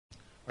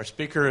Our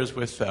speaker is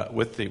with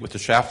the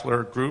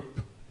Schaeffler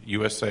Group,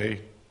 USA,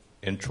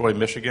 in Troy,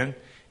 Michigan.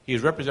 He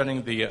is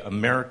representing the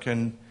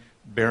American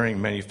Bearing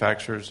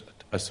Manufacturers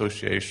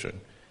Association.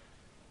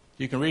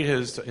 You can read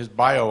his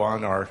bio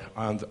on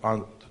the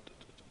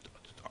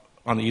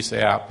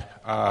EASA app.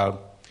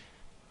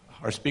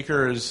 Our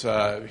speaker is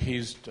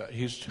he's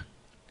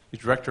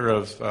director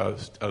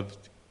of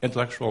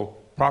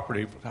intellectual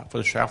property for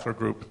the Schaeffler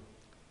Group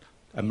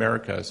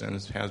Americas, and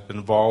has been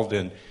involved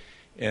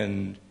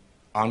in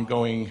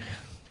ongoing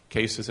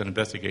cases and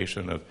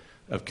investigation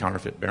of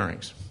counterfeit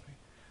bearings.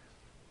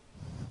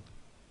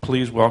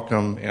 Please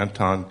welcome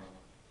Antun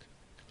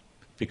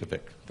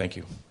Peakovic. Thank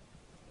you.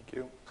 Thank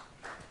you.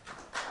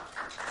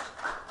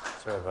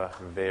 So I have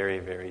a very,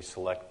 very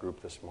select group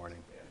this morning.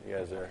 You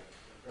guys are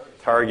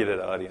a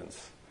targeted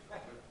audience.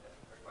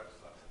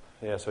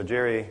 Yeah, so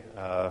Jerry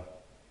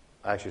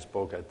actually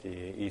spoke at the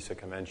EASA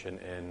convention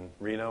in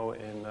Reno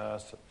in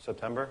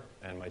September,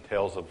 and my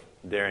Tales of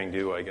Daring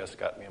Do, I guess,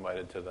 got me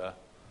invited to the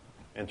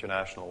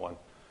international one.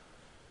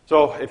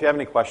 So if you have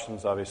any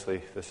questions,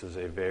 obviously this is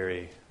a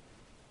very,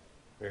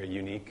 very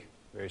unique,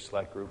 very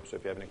select group, so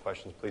if you have any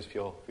questions, please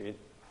feel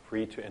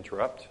free to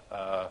interrupt.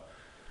 I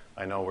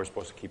know we're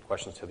supposed to keep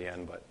questions to the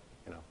end, but,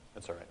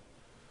 it's all right.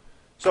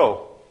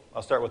 So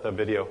I'll start with a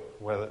video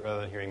rather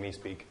than hearing me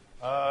speak.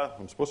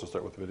 I'm supposed to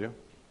start with the video.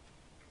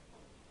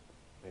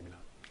 Maybe not.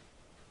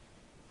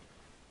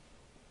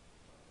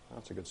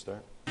 That's a good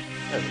start.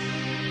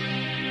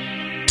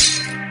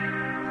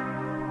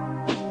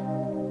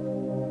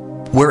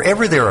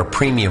 Wherever there are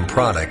premium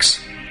products,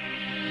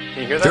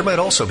 Can you hear that? there might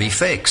also be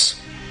fakes.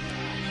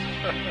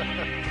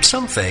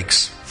 Some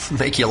fakes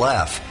make you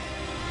laugh,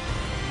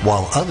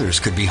 while others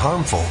could be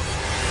harmful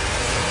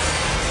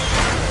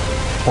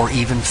or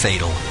even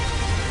fatal.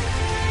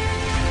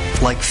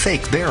 Like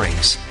fake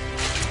bearings.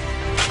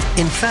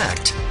 In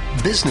fact,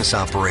 business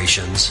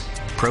operations,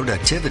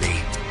 productivity,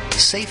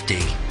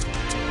 safety,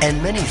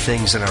 and many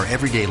things in our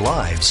everyday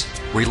lives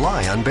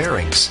rely on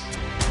bearings.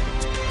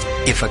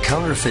 If a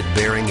counterfeit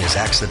bearing is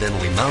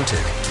accidentally mounted,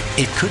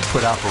 it could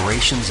put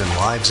operations and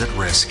lives at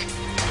risk.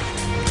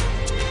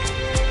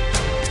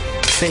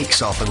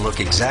 Fakes often look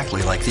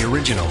exactly like the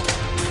original,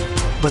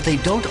 but they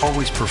don't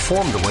always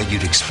perform the way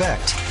you'd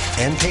expect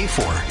and pay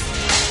for.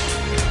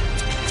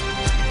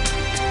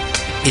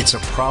 It's a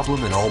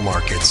problem in all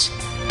markets,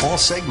 all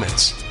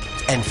segments,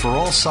 and for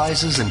all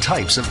sizes and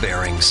types of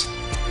bearings.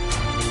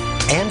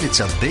 And it's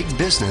a big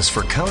business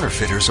for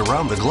counterfeiters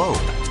around the globe.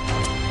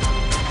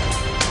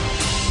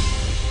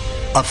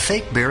 A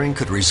fake bearing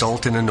could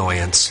result in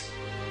annoyance,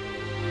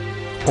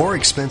 or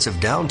expensive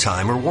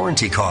downtime or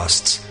warranty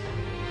costs.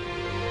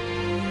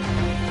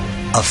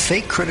 A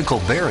fake critical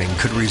bearing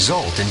could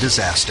result in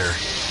disaster.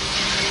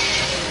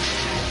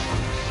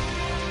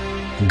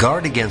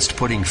 Guard against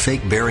putting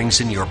fake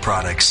bearings in your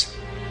products.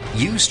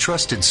 Use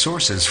trusted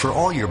sources for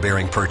all your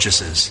bearing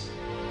purchases.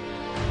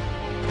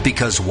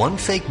 Because one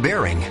fake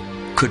bearing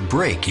could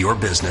break your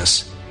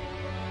business.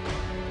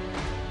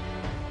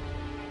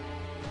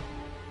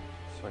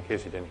 So in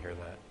case you didn't hear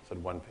that, I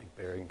said one fake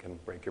bearing can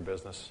break your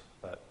business.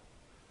 But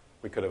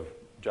we could have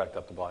jacked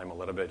up the volume a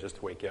little bit just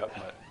to wake you up.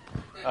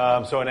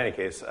 But so in any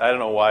case, I don't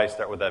know why I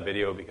start with that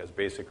video, because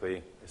basically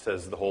it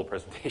says the whole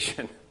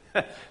presentation.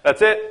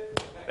 That's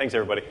it. Thanks,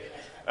 everybody.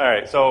 All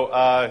right,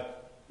 so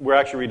we're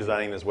actually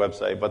redesigning this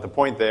website, but the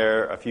point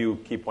there, a few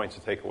key points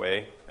to take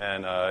away,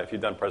 and if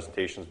you've done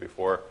presentations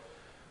before,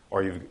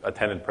 or you've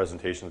attended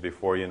presentations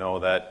before, you know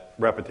that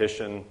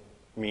repetition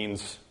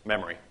means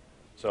memory.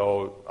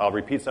 So I'll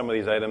repeat some of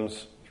these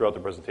items throughout the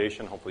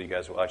presentation. Hopefully you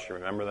guys will actually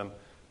remember them.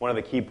 One of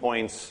the key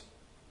points,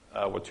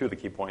 two of the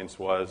key points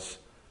was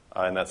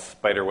in that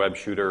spider web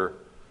shooter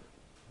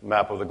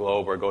map of the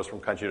globe where it goes from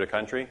country to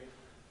country,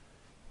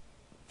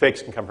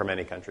 fakes can come from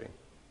any country.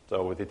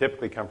 So they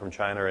typically come from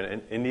China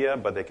and India,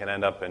 but they can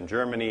end up in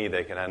Germany,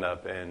 they can end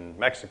up in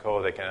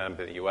Mexico, they can end up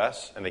in the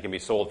US, and they can be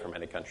sold from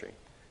any country.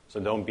 So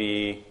don't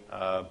be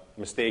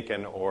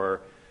mistaken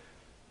or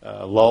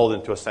lulled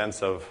into a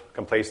sense of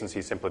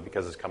complacency simply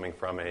because it's coming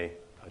from a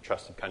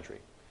trusted country.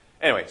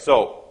 Anyway,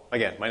 so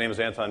again, my name is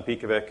Antun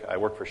Peakovic. I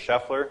work for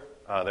Schaeffler.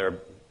 They're a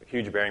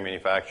huge bearing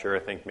manufacturer, I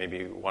think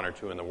maybe one or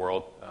two in the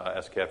world.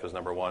 SKF is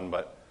number one,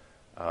 but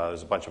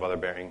there's a bunch of other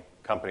bearing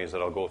companies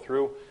that I'll go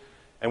through.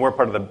 And we're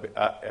part of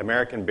the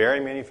American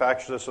Bearing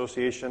Manufacturers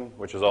Association,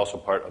 which is also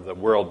part of the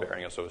World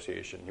Bearing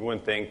Association. You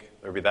wouldn't think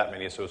there would be that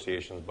many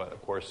associations, but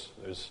of course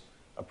there's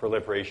a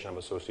proliferation of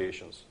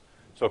associations.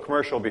 So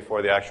commercial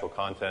before the actual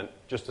content,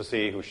 just to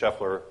see who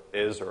Schaeffler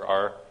is or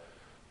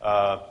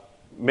are.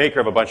 Maker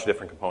of a bunch of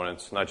different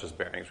components, not just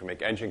bearings. We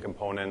make engine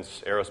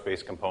components,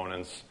 aerospace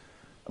components,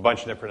 a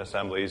bunch of different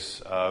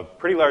assemblies.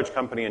 Pretty large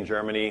company in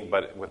Germany,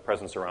 but with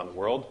presence around the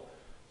world.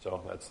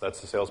 So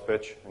that's the sales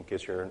pitch in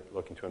case you're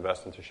looking to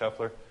invest into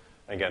Schaeffler.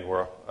 Again,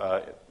 we're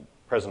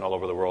present all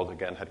over the world,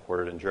 again,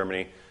 headquartered in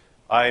Germany.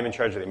 I am in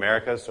charge of the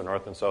Americas, so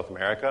North and South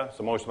America.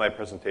 So most of my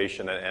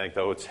presentation and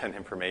anecdotes and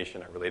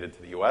information are related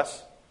to the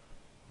US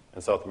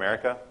and South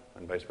America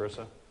and vice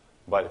versa.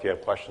 But if you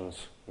have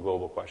questions,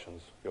 global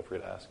questions, feel free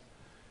to ask.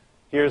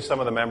 here's some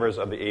of the members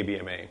of the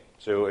ABMA.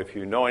 So if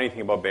you know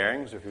anything about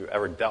bearings, if you've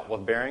ever dealt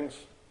with bearings,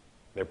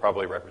 they're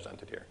probably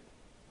represented here,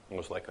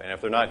 most likely. And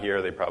if they're not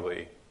here, they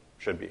probably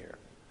should be here.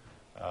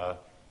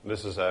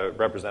 This is a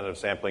representative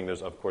sampling.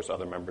 There's, of course,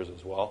 other members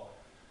as well.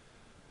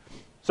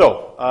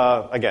 So,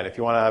 again, if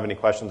you want to have any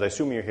questions, I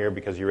assume you're here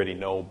because you already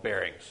know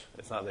bearings.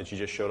 It's not that you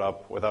just showed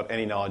up without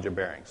any knowledge of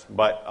bearings.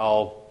 But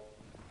I'll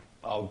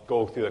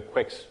go through a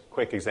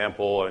quick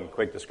example and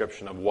quick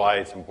description of why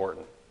it's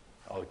important.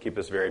 I'll keep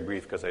this very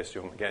brief because I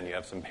assume, again, you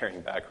have some bearing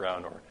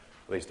background, or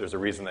at least there's a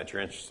reason that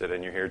you're interested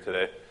and you're here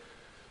today.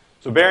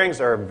 So bearings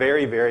are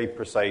very, very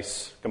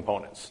precise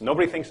components.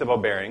 Nobody thinks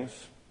about bearings.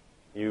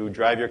 You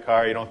drive your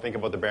car, you don't think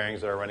about the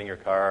bearings that are running your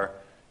car.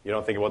 You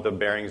don't think about the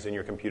bearings in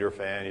your computer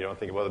fan. You don't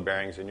think about the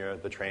bearings in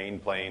the train,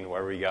 plane,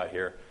 wherever you got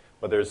here.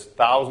 But there's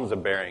thousands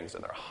of bearings,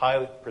 and they're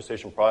high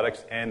precision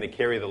products, and they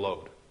carry the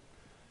load.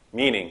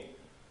 Meaning,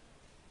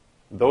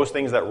 those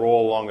things that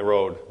roll along the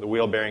road, the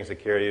wheel bearings that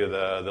carry you,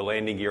 the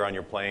landing gear on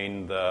your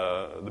plane,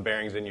 the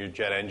bearings in your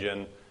jet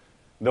engine,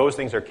 those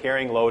things are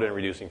carrying load and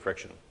reducing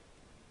friction.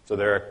 So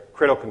they're a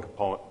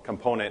critical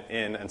component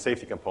in and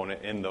safety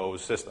component in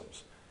those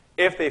systems.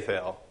 If they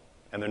fail,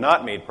 and they're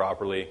not made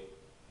properly,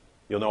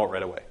 you'll know it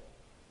right away.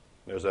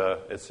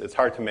 It's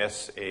hard to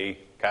miss a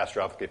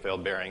catastrophically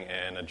failed bearing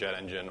in a jet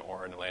engine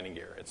or in a landing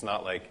gear. It's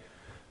not like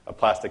a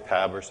plastic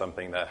tab or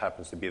something that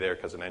happens to be there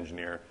because an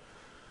engineer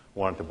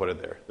wanted to put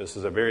it there. This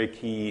is a very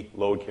key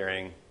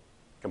load-carrying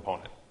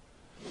component.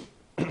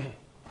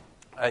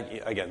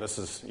 Again,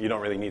 you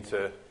don't really need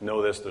to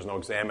know this. There's no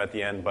exam at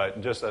the end,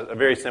 but just a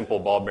very simple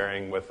ball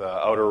bearing with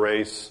outer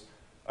race,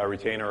 a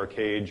retainer or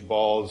cage,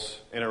 balls,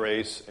 inner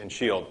race, and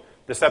shield.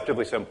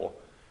 Deceptively simple.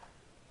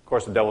 Of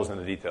course, the devil's in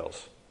the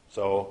details.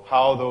 So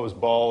how those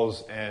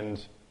balls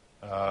and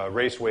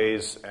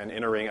raceways and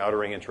inner ring, outer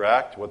ring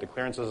interact, what the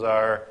clearances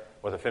are,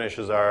 what the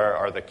finishes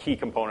are the key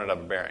component of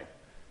a bearing.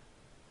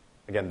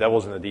 Again,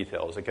 devil's in the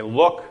details. It can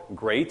look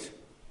great.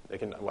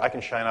 I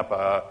can shine up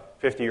a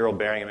 50-year-old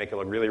bearing and make it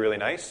look really, really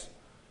nice,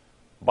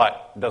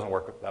 but it doesn't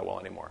work that well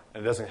anymore.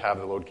 And it doesn't have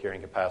the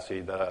load-carrying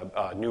capacity that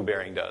a new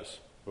bearing does,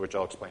 which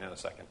I'll explain in a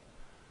second.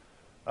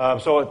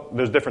 So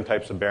there's different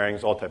types of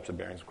bearings, all types of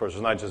bearings. Of course,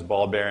 there's not just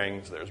ball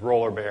bearings. There's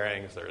roller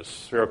bearings. There's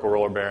spherical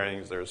roller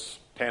bearings. There's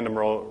tandem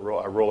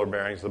roller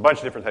bearings. There's a bunch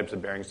of different types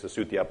of bearings to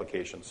suit the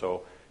application.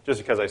 So just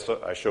because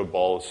I showed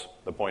balls,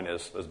 the point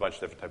is there's a bunch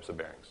of different types of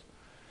bearings.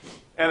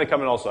 And they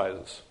come in all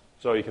sizes.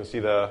 So you can see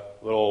the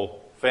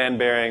little fan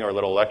bearing or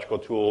little electrical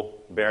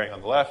tool bearing on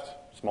the left,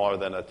 smaller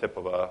than a tip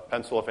of a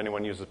pencil if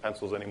anyone uses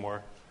pencils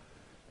anymore,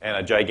 and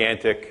a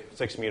gigantic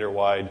 6-meter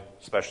wide,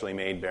 specially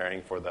made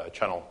bearing for the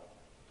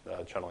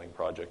channeling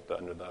project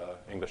under the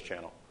English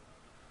Channel.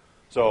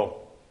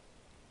 So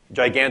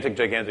gigantic,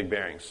 gigantic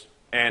bearings,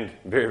 and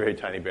very, very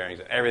tiny bearings,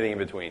 and everything in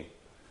between.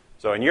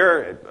 So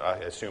I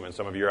assume in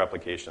some of your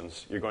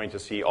applications, you're going to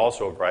see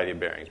also a variety of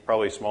bearings,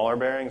 probably smaller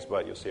bearings,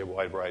 but you'll see a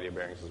wide variety of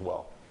bearings as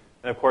well.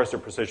 And of course, they're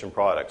precision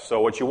products.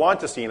 So what you want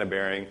to see in a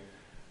bearing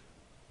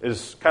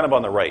is kind of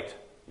on the right.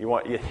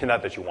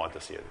 Not that you want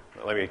to see it.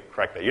 Let me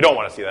correct that. You don't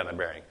want to see that in a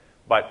bearing.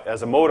 But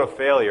as a mode of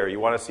failure, you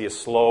want to see a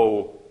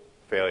slow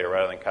failure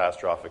rather than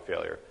catastrophic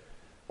failure.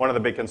 One of the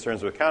big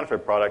concerns with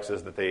counterfeit products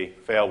is that they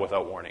fail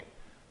without warning.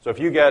 So if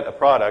you get a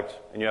product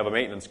and you have a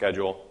maintenance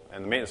schedule,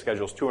 and the maintenance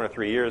schedule is 2 or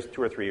 3 years,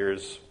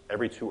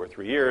 every 2 or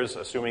 3 years,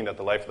 assuming that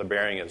the life of the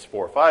bearing is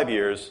 4 or 5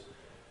 years,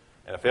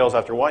 and it fails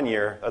after 1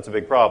 year, that's a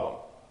big problem.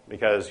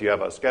 Because you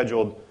have a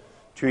scheduled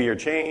 2-year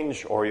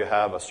change, or you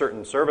have a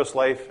certain service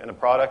life in a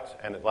product,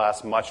 and it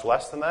lasts much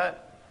less than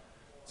that,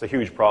 it's a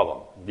huge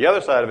problem. The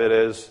other side of it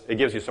is it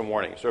gives you some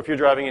warning. So if you're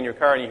driving in your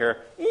car and you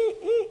hear ee,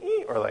 ee,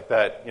 ee, or like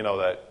that,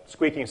 that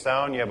squeaking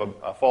sound, you have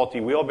a faulty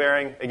wheel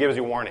bearing, it gives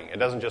you warning. It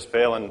doesn't just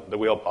fail and the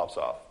wheel pops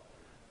off.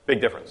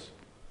 Big difference.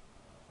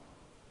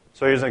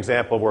 So here's an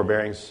example of where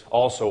bearings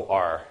also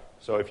are.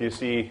 So if you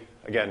see,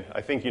 again,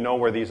 I think you know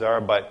where these are,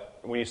 but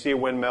when you see a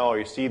windmill or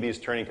you see these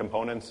turning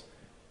components,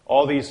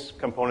 all these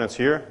components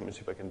here, let me see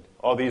if I can,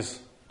 all these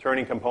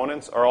turning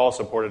components are all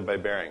supported by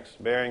bearings.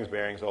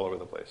 Bearings all over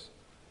the place.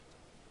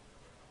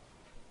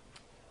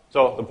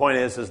 So the point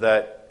is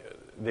that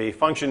they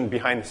function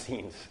behind the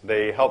scenes.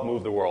 They help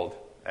move the world.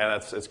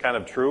 And it's kind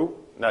of true.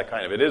 Not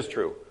kind of, it is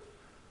true.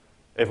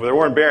 If there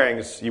weren't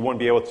bearings, you wouldn't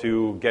be able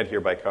to get here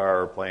by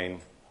car or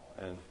plane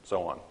and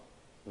so on.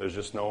 There's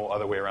just no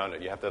other way around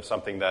it. You have to have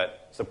something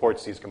that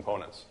supports these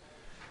components.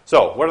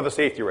 So what are the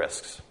safety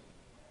risks?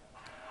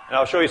 And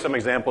I'll show you some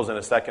examples in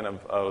a second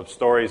of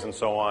stories and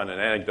so on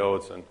and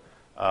anecdotes and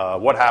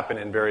what happened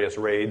in various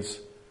raids.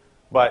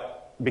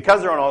 But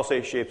because they're on all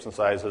shapes and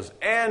sizes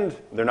and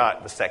they're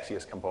not the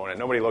sexiest component,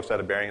 nobody looks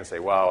at a bearing and say,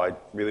 wow, I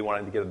really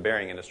wanted to get a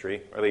bearing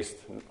industry, or at least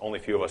only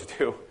a few of us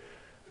do.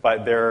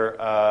 But they're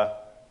a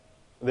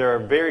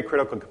very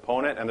critical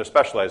component and they're a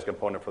specialized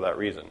component for that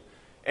reason.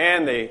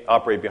 And they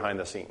operate behind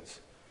the scenes.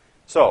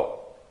 So,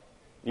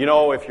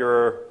 if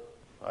you're,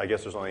 I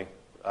guess there's only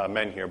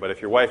men here, but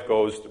if your wife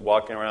goes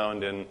walking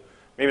around in,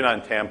 maybe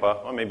not in Tampa,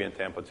 or maybe in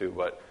Tampa too,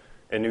 but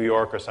in New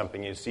York or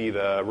something, you see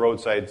the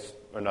roadside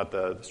or not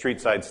the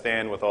street side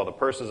stand with all the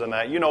purses and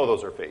that, you know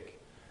those are fake.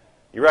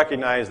 You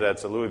recognize that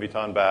it's a Louis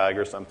Vuitton bag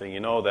or something. You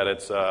know that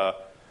it's, I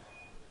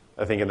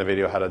think in the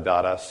video had a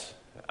Dadas.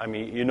 I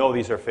mean, you know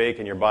these are fake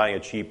and you're buying a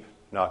cheap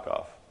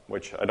knockoff,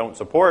 which I don't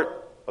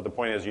support, but the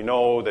point is you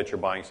know that you're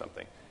buying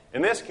something.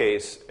 In this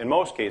case, in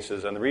most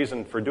cases, and the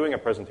reason for doing a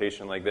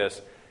presentation like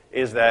this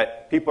is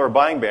that people are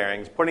buying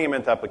bearings, putting them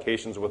into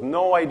applications with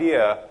no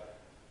idea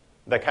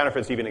that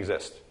counterfeits even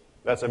exist.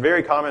 That's a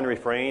very common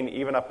refrain,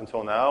 even up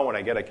until now. When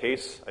I get a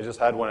case, I just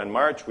had one in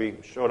March. We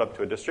showed up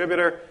to a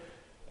distributor,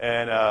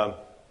 and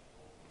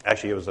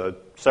actually it was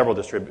several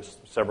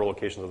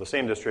locations of the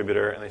same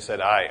distributor, and they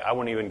said, I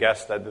wouldn't even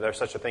guess that there's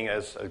such a thing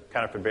as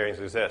counterfeit bearings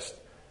exist,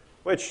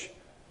 which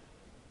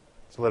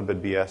is a little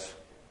bit BS,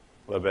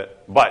 a little bit.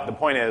 But the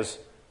point is,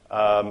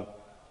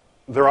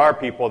 there are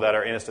people that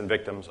are innocent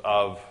victims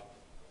of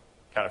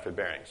counterfeit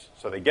bearings.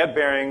 So they get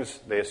bearings,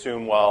 they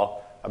assume,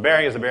 well, a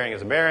bearing is a bearing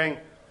is a bearing,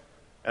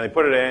 and they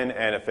put it in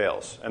and it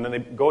fails. And then they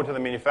go to the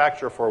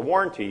manufacturer for a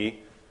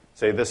warranty,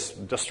 say this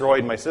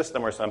destroyed my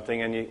system or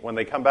something, and when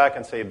they come back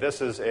and say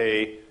this is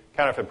a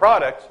counterfeit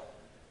product,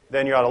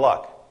 then you're out of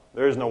luck.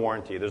 There is no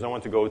warranty. There's no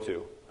one to go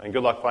to. And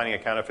good luck finding a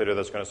counterfeiter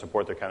that's going to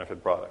support their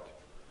counterfeit product.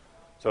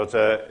 So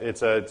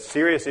it's a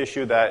serious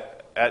issue that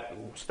at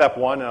step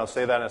one, and I'll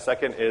say that in a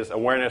second, is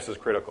awareness is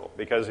critical.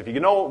 Because if you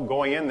know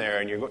going in there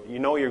and you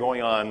know you're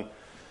going on, I'm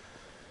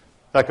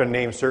not going to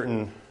name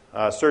certain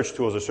search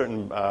tools or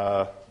certain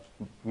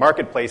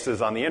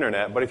marketplaces on the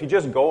internet, but if you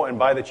just go and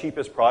buy the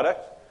cheapest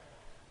product,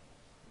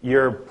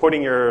 you're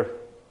putting your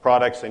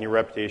products and your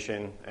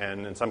reputation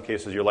and in some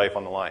cases your life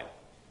on the line.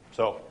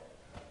 So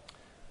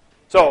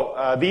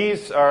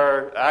these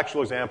are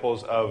actual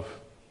examples of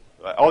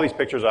all these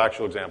pictures are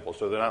actual examples,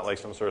 so they're not like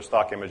some sort of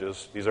stock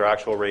images. These are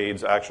actual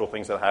raids, actual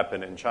things that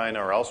happened in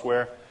China or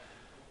elsewhere.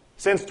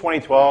 Since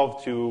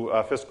 2012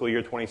 to fiscal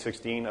year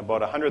 2016,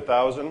 about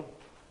 100,000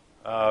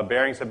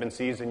 bearings have been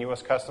seized in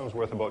U.S. Customs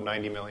worth about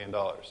 $90 million.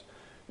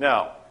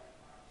 Now,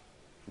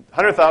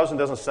 100,000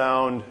 doesn't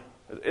sound,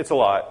 it's a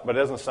lot, but it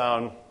doesn't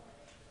sound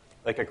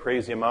like a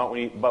crazy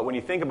amount. But when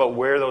you think about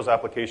where those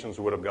applications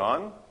would have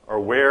gone or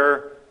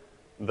where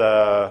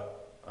the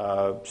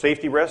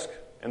safety risk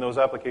in those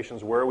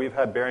applications were, we've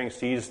had bearings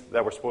seized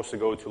that were supposed to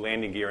go to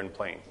landing gear in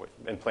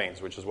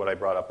planes, which is what I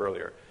brought up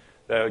earlier,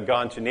 that have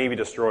gone to Navy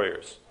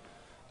destroyers,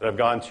 that have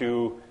gone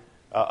to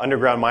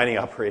underground mining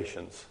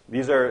operations.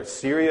 These are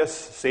serious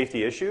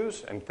safety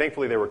issues, and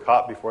thankfully they were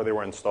caught before they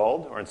were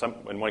installed, or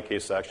in one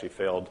case actually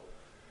failed,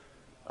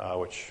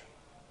 which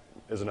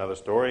is another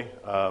story.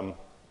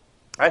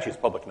 Actually,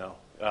 it's public now.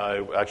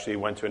 I actually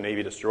went to a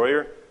Navy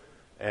destroyer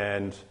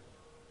and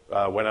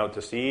went out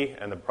to sea,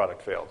 and the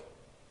product failed.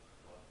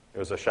 It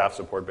was a shaft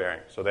support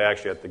bearing, so they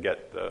actually had to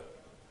get the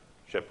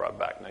ship brought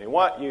back.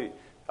 Now,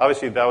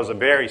 obviously, that was a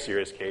very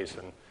serious case,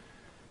 and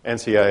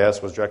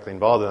NCIS was directly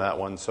involved in that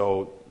one,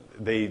 so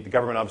the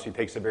government obviously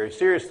takes it very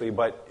seriously,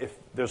 but if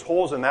there's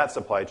holes in that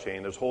supply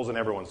chain, there's holes in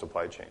everyone's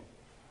supply chain.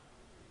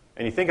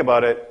 And you think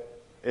about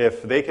it,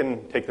 if they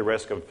can take the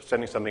risk of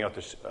sending something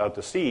out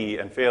to sea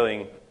and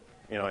failing,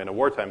 in a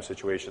wartime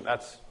situation,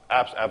 that's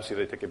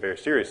absolutely, they take it very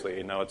seriously.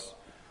 And now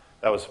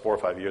that was 4 or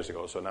 5 years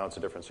ago, so now it's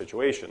a different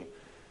situation.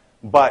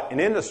 But in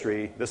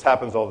industry, this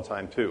happens all the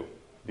time too.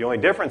 The only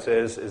difference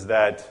is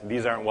that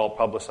these aren't well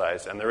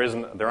publicized, and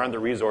there aren't the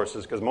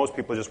resources because most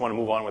people just want to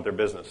move on with their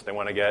business. They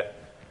want to get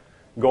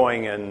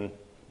going and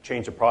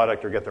change the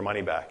product or get their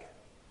money back.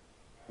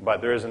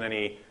 But there isn't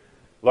any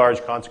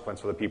large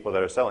consequence for the people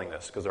that are selling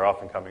this because they're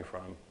often coming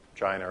from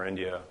China or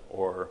India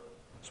or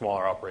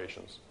smaller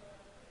operations.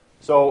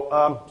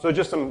 So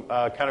just some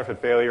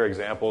counterfeit failure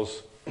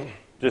examples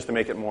just to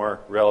make it more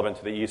relevant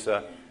to the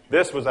EASA.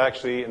 This was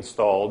actually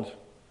installed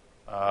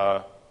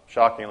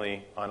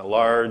shockingly on a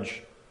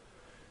large,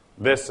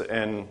 this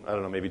and I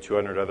don't know, maybe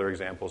 200 other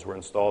examples were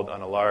installed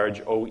on a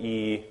large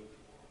OE,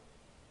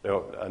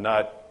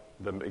 not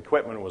the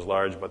equipment was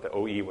large, but the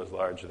OE was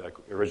large. The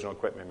original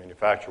equipment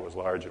manufacturer was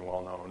large and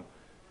well-known,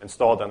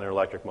 installed on their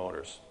electric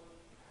motors.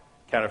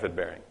 Counterfeit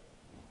bearing.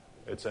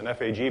 It's an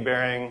FAG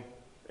bearing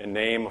in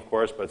name, of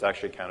course, but it's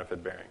actually a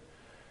counterfeit bearing.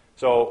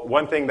 So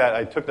one thing that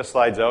I took the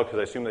slides out because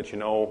I assume that you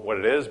know what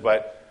it is,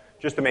 but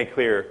just to make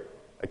clear,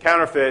 a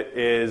counterfeit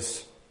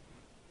is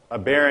a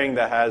bearing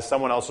that has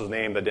someone else's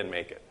name that didn't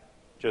make it,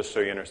 just so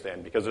you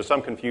understand, because there's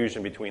some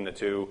confusion between the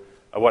two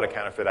of what a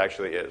counterfeit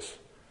actually is.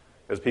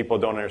 Because people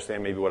don't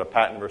understand maybe what a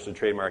patent versus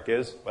trademark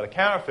is. But a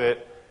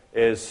counterfeit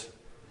is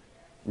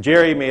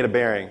Jerry made a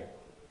bearing,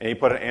 and he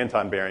put an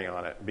Antun bearing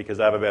on it because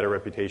I have a better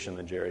reputation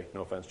than Jerry.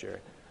 No offense, Jerry.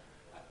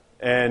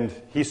 And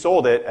he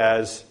sold it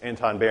as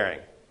Antun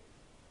bearing.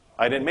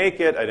 I didn't make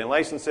it. I didn't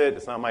license it.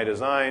 It's not my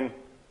design.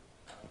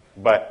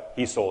 But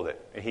he sold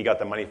it, and he got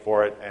the money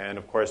for it. And,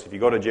 of course, if you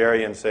go to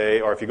Jerry and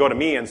say, or if you go to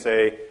me and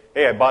say,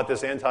 hey, I bought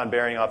this Antun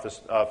bearing off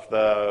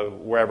the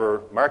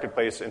wherever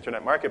marketplace,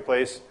 internet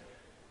marketplace,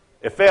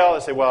 it failed. I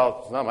say,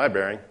 well, it's not my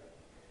bearing.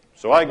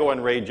 So I go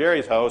and raid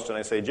Jerry's house, and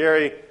I say,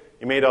 Jerry,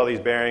 you made all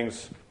these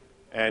bearings,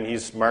 and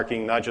he's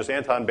marking not just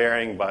Antun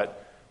bearing,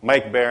 but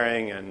Mike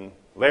bearing and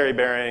Larry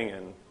bearing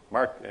and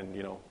and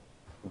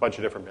a bunch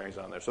of different bearings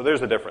on there. So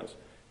there's a difference.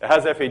 It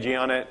has FAG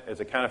on it. It's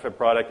a counterfeit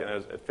product, and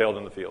it failed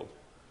in the field.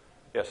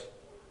 Yes?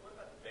 What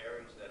about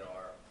bearings that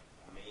are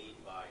made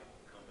by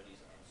companies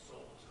and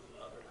sold to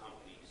other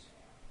companies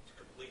to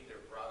complete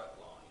their product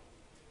line?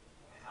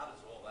 How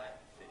does all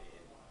that fit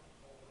in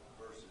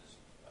versus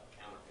a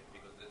counterfeit?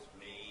 Because it's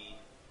made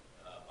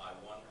by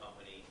one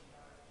company,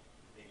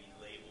 maybe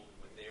labeled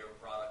with their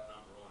product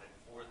number on it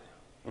for them.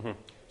 Mm-hmm.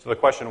 So the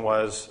question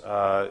was,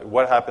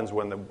 what happens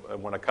when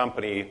a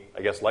company,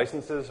 I guess,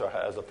 licenses or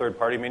has a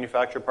third-party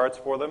manufacture parts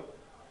for them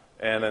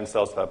and then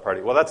sells to that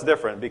party? Well, that's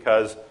different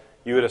because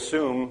you would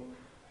assume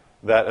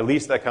that at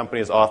least that company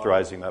is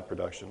authorizing that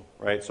production,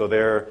 right? So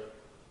they're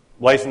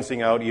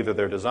licensing out either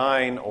their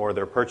design or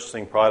they're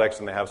purchasing products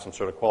and they have some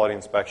sort of quality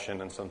inspection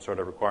and some sort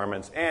of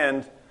requirements.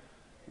 And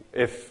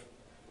if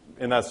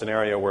in that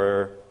scenario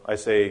where I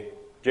say,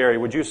 Jerry,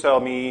 would you sell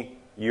me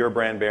your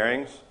brand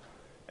bearings?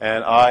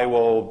 And I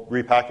will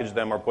repackage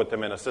them or put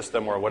them in a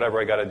system or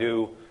whatever I got to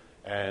do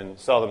and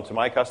sell them to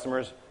my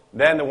customers,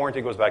 then the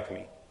warranty goes back to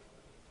me.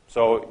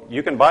 So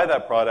you can buy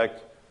that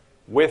product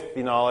with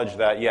the knowledge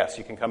that, yes,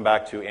 you can come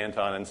back to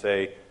Antun and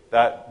say,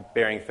 that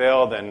bearing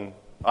failed and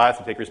I have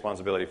to take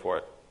responsibility for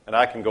it. And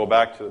I can go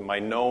back to my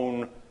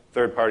known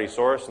third-party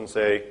source and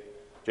say,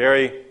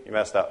 Jerry, you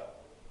messed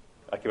up.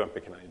 I keep on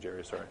picking on you,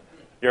 Jerry, sorry.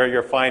 You're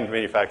a fine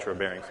manufacturer of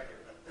bearings.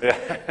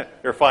 Yeah,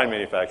 you're a fine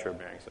manufacturer of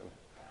bearings,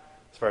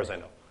 as far as I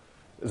know.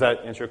 Does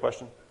that answer your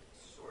question?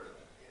 Sort of.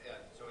 Yeah.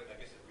 So I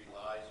guess it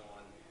relies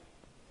on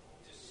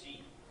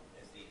deceit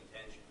as the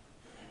intention.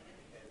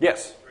 And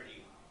yes. It's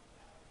pretty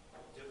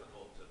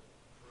difficult to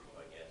prove,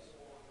 I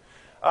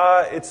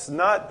guess. It's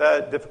not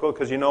that difficult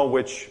because you know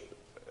which.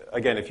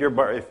 Again, if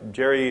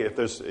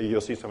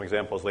you'll see some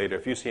examples later.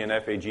 If you see an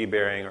FAG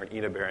bearing or an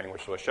ETA bearing,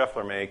 which is what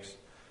Schaeffler makes,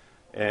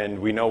 and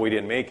we know we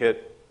didn't make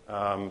it,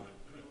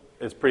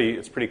 it's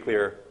pretty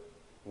clear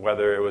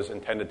whether it was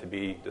intended to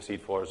be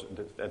deceitful or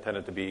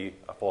intended to be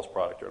a false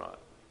product or not.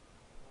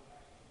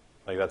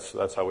 Like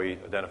that's how we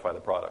identify the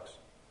products.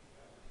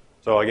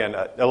 So again,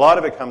 a lot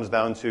of it comes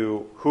down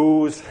to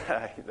who's,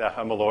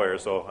 I'm a lawyer,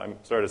 so I'm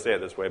sorry to say it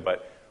this way,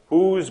 but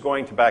who's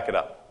going to back it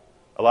up?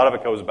 A lot of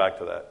it goes back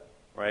to that,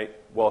 right?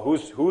 Well,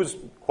 who's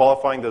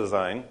qualifying the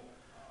design?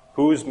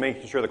 Who's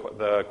making sure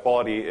the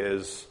quality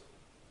is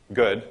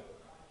good?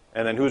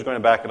 And then who's going to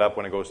back it up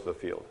when it goes to the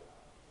field?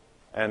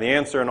 And the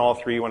answer in all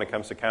three when it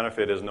comes to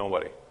counterfeit is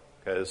nobody,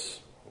 because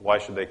why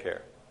should they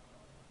care?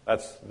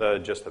 That's the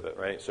gist of it,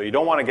 right? So you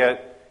want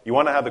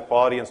to have the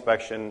quality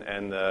inspection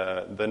and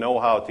the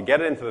know-how to get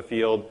it into the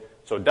field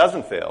so it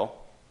doesn't fail.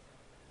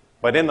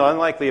 But in the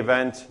unlikely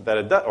event that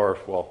it does,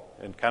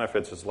 in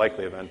counterfeits it's a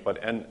likely event,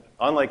 but in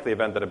unlikely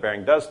event that a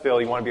bearing does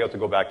fail, you want to be able to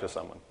go back to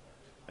someone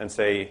and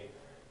say,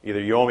 either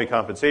you owe me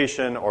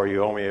compensation or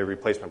you owe me a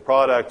replacement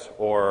product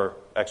or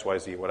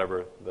XYZ,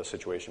 whatever the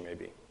situation may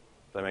be.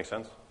 Does that make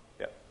sense?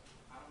 Yeah.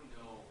 How do we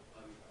know?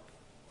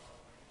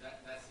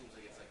 That seems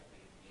like it's like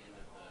the end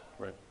of the.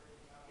 Right.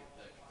 If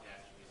the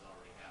catastrophe's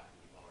already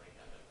happened, you've already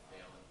had a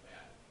fail and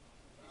bad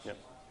issues Yep.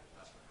 with your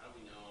customer. How do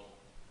we know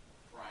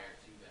prior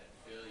to that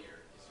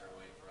failure? Is there a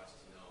way for us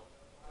to know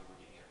that we're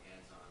getting our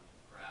hands on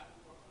crap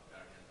or we've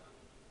got our hands on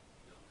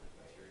good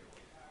material?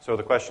 So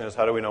the question is,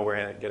 how do we know we're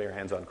getting our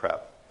hands on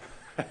crap?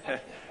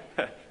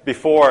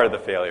 Before the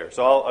failure.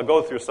 So I'll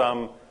go through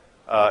some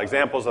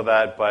examples of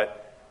that,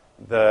 but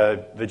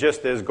the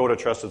gist is go to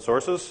trusted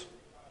sources.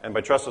 And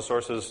by trusted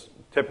sources,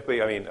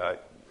 typically,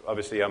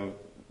 obviously I'm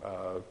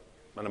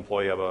an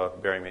employee of a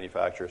bearing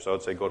manufacturer, so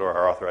I'd say go to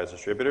our authorized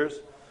distributors.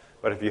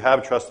 But if you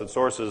have trusted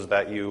sources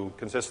that you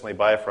consistently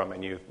buy from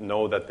and you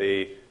know that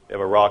they have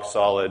a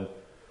rock-solid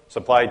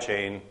supply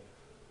chain,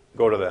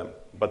 go to them.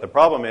 But the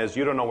problem is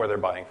you don't know where they're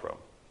buying from.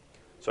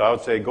 So I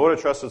would say go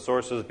to trusted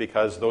sources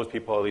because those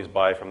people at least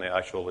buy from the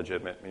actual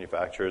legitimate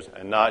manufacturers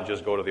and not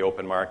just go to the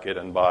open market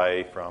and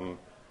buy from,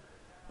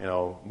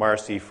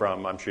 Marcy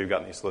from, I'm sure you've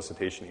gotten these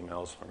solicitation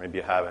emails, or maybe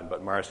you haven't,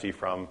 but Marcy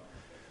from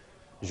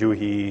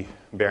Juhi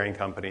Bearing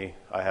Company.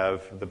 I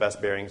have the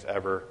best bearings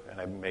ever, and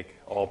I make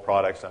all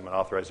products. I'm an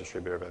authorized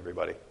distributor of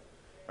everybody,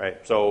 right?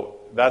 So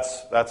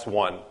that's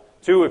one.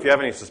 Two, if you have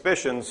any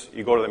suspicions,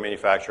 you go to the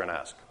manufacturer and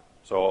ask.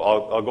 So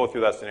I'll go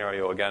through that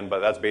scenario again,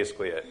 but that's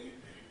basically it.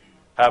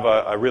 Have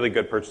a really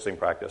good purchasing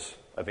practice.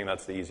 I think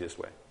that's the easiest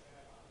way.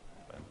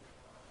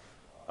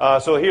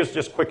 So here's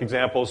just quick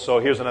examples. So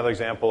here's another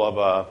example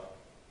of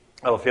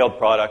a failed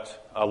product.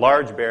 A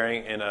large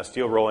bearing in a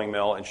steel rolling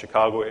mill in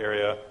Chicago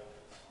area.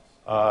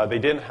 They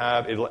didn't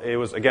have, it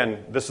was,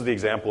 again, this is the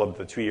example of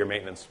the 2-year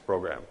maintenance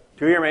program.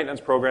 2-year maintenance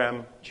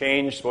program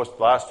changed, supposed to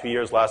the last 2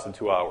 years, lasted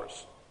 2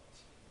 hours.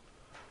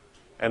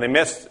 And they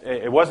missed,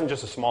 it wasn't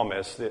just a small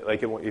miss.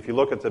 If you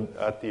look at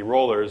the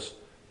rollers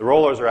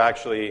are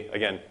actually,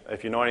 again,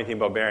 if you know anything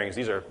about bearings,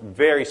 these are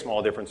very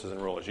small differences in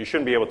rollers. You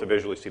shouldn't be able to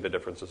visually see the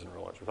differences in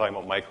rollers. We're talking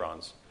about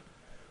microns.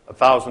 A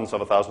thousandth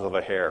of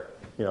a hair,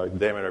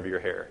 diameter of your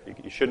hair.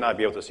 You should not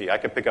be able to see. I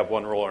could pick up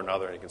one roller or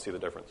another and you can see the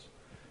difference.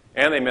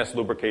 And they miss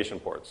lubrication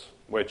ports,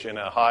 which in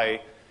a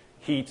high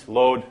heat,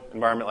 load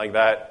environment like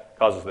that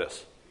causes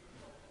this.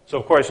 So,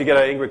 of course, you get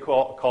an angry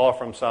call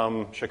from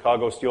some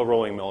Chicago steel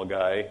rolling mill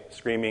guy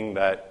screaming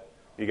that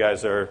you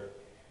guys are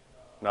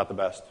not the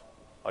best.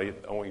 I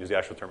won't use the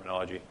actual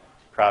terminology.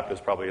 Crap is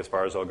probably as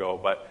far as I'll go.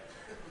 But,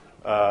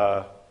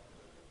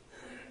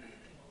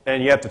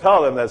 and you have to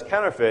tell them that's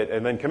counterfeit,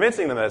 and then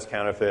convincing them that's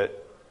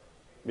counterfeit,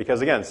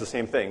 because, again, it's the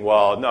same thing.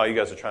 Well, no, you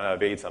guys are trying to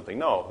evade something.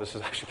 No, this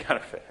is actually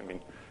counterfeit. I mean,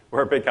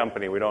 we're a big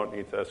company. We don't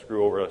need to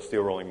screw over a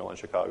steel rolling mill in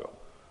Chicago.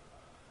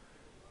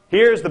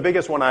 Here's the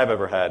biggest one I've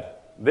ever had.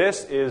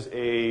 This is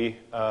a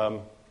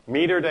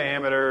meter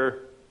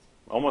diameter,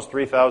 almost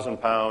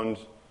 3,000-pound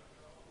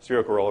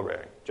spherical roller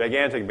bearing.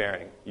 Gigantic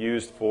bearing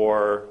used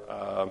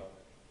for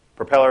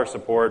propeller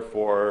support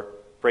for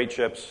freight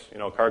ships,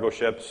 cargo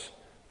ships,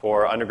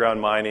 for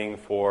underground mining,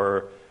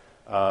 for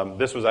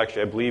this was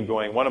actually, I believe,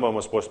 one of them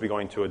was supposed to be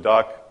going to a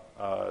dock,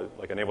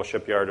 like a naval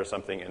shipyard or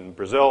something in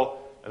Brazil,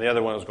 and the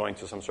other one was going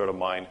to some sort of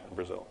mine in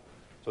Brazil.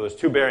 So there's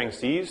 2 bearings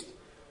seized.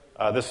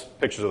 This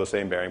pictures of the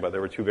same bearing, but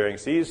there were 2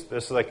 bearings seized.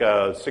 This is like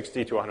a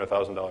 $60,000 to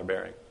 $100,000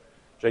 bearing.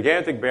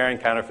 Gigantic bearing,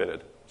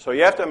 counterfeited. So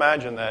you have to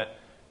imagine that,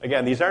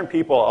 again, these aren't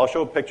people. I'll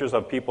show pictures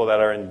of people that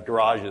are in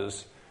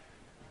garages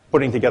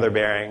putting together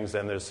bearings,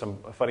 and there's some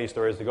funny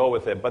stories to go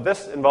with it. But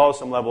this involves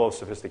some level of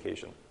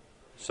sophistication.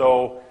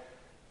 So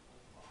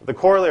the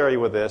corollary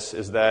with this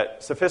is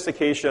that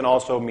sophistication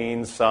also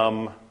means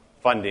some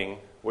funding,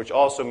 which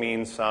also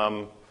means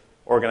some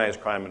organized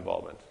crime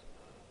involvement.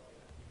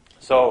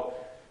 So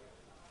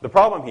the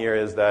problem here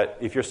is that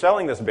if you're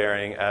selling this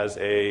bearing as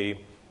a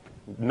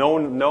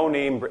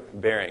no-name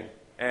bearing,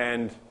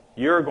 and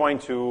you're going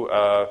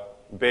to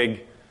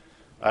big,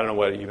 I don't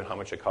know how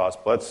much it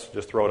costs, but let's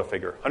just throw out a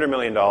figure, $100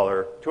 million,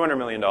 $200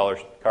 million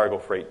cargo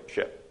freight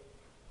ship,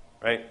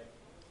 right?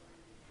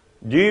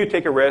 Do you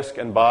take a risk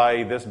and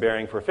buy this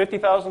bearing for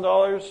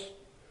 $50,000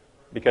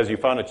 because you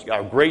found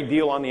a great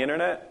deal on the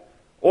internet?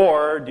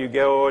 Or do you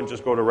go and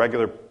just go to a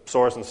regular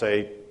source and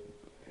say,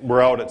 we're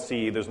out at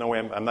sea, there's no way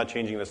I'm not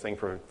changing this thing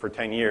for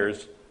 10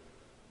 years,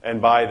 and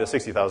buy the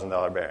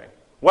 $60,000 bearing?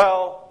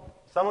 Well,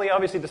 somebody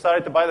obviously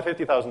decided to buy the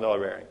 $50,000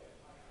 bearing.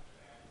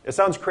 It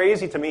sounds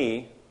crazy to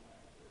me,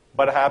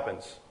 but it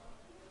happens.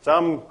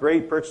 Some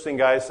great purchasing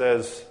guy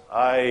says,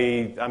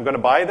 I'm going to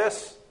buy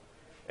this,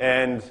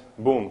 and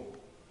boom,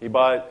 he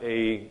bought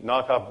a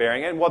knockoff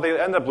bearing. And, well, they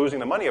end up losing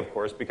the money, of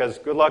course, because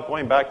good luck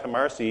going back to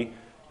Marcy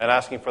and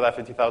asking for that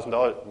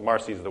 $50,000.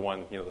 Marcy's the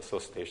one, the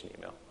solicitation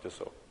email, just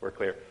so we're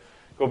clear.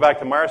 Go back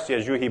to Marcy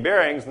as Juhi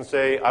Bearings and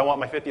say, I want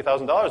my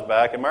 $50,000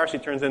 back, and Marcy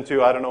turns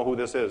into, I don't know who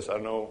this is. I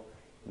don't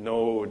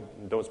know,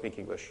 don't speak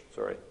English,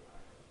 sorry.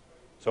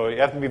 So you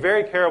have to be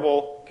very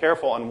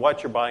careful on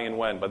what you're buying and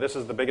when. But this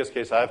is the biggest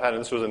case I've had,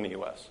 and this was in the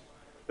U.S.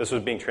 This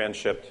was being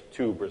transshipped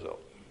to Brazil.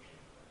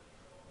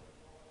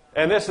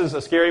 And this is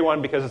a scary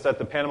one because it's at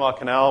the Panama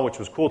Canal, which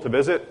was cool to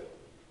visit.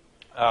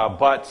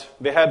 But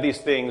they had these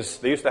things.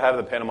 They used to have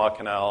at the Panama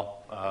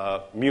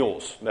Canal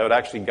mules that would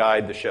actually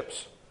guide the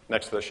ships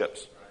next to the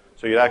ships.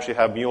 So you'd actually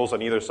have mules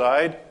on either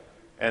side,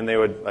 and they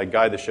would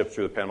guide the ships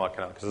through the Panama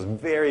Canal because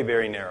it's very,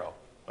 very narrow.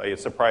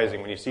 It's surprising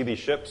when you see these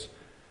ships.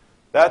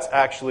 That's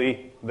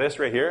actually, this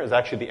right here is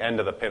actually the end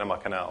of the Panama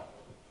Canal.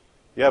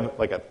 You have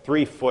like a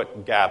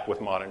 3-foot gap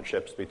with modern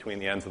ships between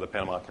the ends of the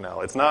Panama Canal.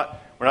 We're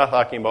not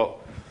talking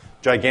about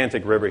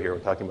gigantic river here.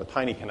 We're talking about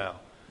tiny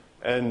canal.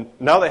 And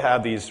now they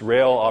have these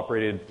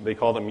rail-operated, they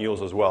call them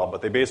mules as well,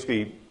 but they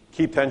basically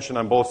keep tension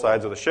on both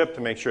sides of the ship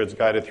to make sure it's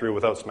guided through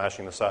without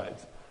smashing the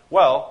sides.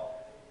 Well,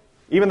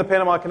 even the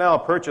Panama Canal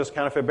purchased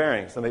counterfeit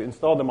bearings, and they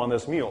installed them on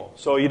this mule.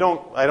 So I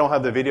don't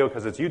have the video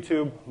because it's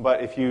YouTube,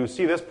 but if you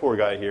see this poor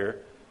guy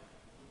here,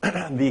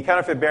 the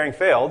counterfeit bearing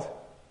failed,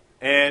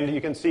 and you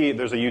can see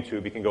there's a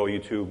YouTube. You can go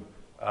YouTube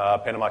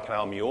Panama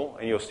Canal mule,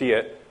 and you'll see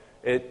it.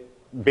 It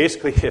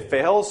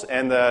fails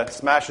and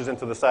smashes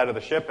into the side of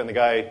the ship, and the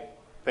guy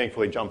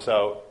thankfully jumps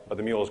out, but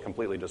the mule is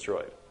completely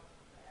destroyed.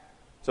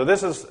 So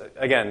this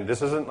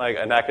isn't like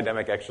an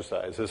academic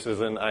exercise. This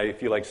isn't, I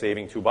feel like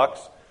saving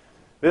 $2.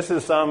 This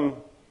is some,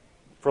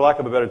 for lack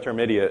of a better term,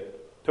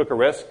 idiot, took a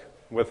risk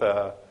with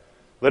a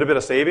little bit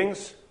of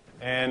savings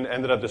and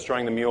ended up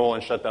destroying the mule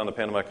and shut down the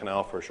Panama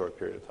Canal for a short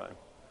period of time.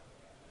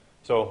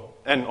 So,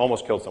 and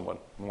almost killed someone,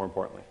 more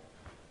importantly.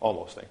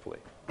 Almost, thankfully.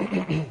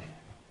 All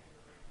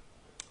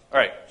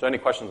right, so any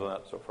questions on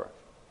that so far? All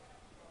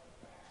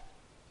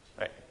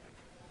right.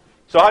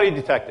 So how do you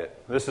detect it?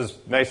 This is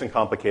nice and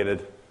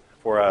complicated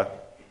for a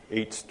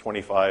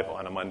 8:25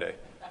 on a Monday.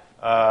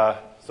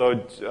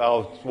 So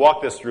I'll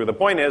walk this through. The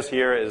point is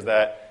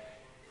that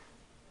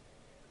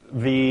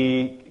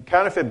the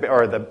counterfeit,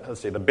 or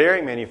the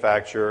bearing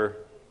manufacturer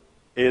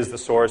is the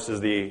source, is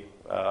the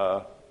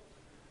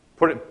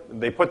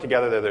they put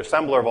together, they're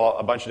assembler of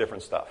a bunch of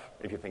different stuff,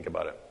 if you think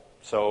about it.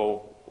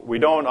 So we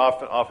don't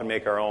often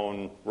make our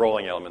own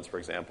rolling elements, for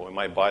example. We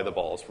might buy the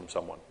balls from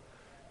someone.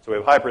 So we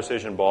have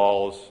high-precision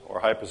balls or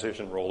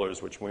high-precision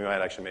rollers, which we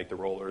might actually make the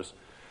rollers.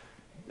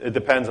 It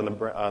depends on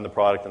the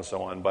product and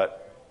so on.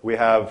 But we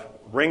have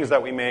rings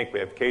that we make. We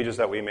have cages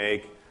that we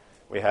make.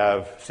 We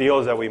have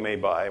seals that we may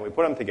buy, and we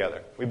put them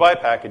together. We buy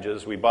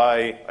packages. We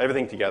buy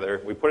everything together.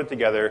 We put it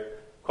together.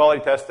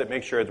 quality test it,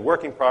 make sure it's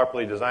working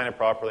properly, design it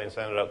properly, and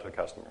send it out to the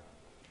customer.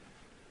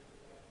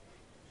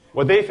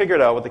 What they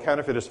figured out, what the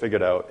counterfeiters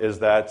figured out, is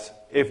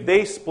that if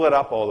they split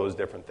up all those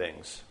different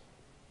things,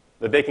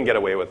 that they can get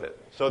away with it.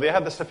 So they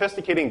have the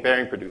sophisticating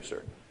bearing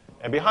producer.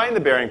 And behind the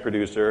bearing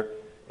producer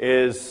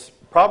is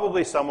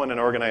probably someone in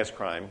organized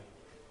crime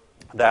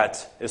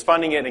that is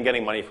funding it and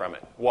getting money from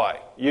it.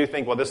 Why? You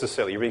think, well, this is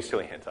silly. You're being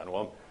silly, Antun.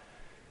 Well,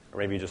 or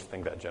maybe you just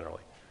think that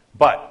generally.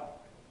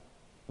 But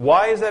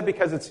why is that?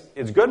 Because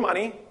it's good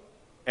money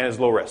and it's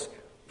low risk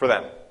for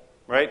them,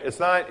 right? It's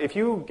not, if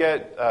you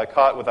get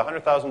caught with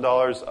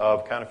 $100,000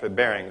 of counterfeit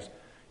bearings,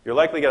 you're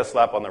likely to get a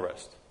slap on the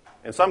wrist.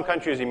 In some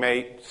countries, you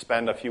may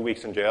spend a few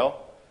weeks in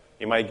jail.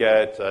 You might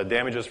get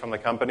damages from the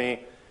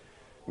company.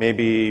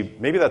 Maybe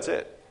that's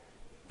it.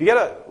 If you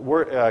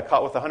get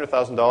caught with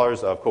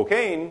 $100,000 of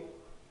cocaine,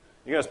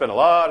 you're going to spend a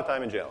lot of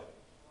time in jail.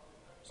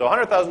 So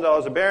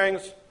 $100,000 of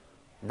bearings,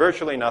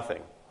 virtually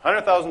nothing.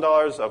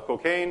 $100,000 of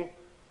cocaine,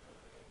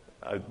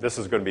 this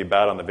is going to be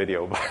bad on the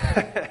video,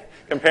 but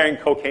comparing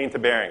cocaine to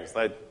bearings,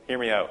 hear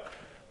me out.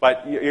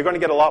 But you're going to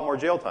get a lot more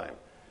jail time.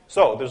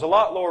 So there's a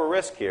lot lower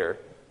risk here,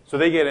 so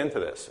they get into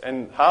this.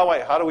 And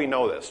how do we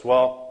know this?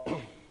 Well,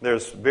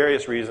 there's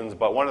various reasons,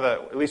 but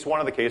at least one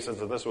of the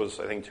cases, and this was,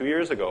 I think, 2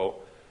 years ago,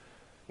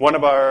 one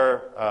of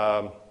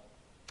our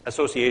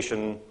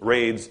association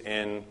raids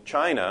in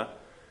China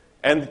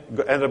ended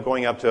up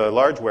going up to a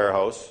large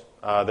warehouse.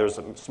 There's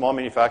a small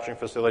manufacturing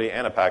facility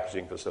and a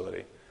packaging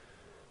facility.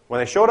 When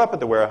they showed up at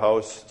the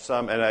warehouse,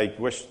 and I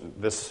wish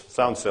this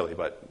sounds silly,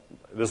 but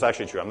this is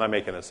actually true. I'm not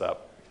making this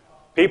up.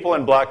 People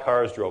in black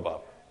cars drove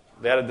up.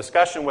 They had a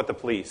discussion with the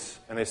police,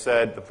 and they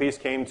said, the police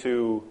came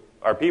to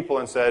our people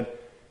and said,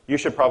 you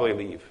should probably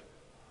leave.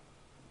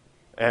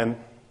 And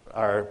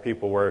our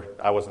people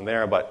I wasn't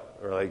there, but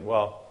we're like,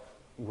 well,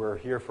 we're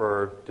here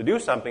to do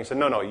something. So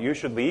no, you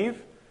should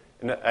leave.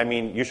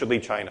 You should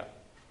leave China.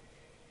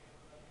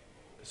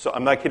 So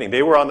I'm not kidding.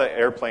 They were on the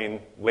airplane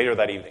later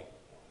that evening,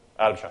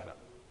 out of China.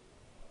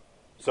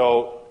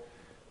 So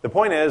the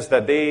point is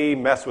that they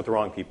messed with the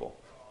wrong people.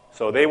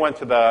 So they went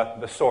to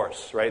the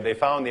source, right? They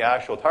found the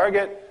actual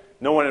target.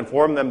 No one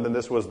informed them that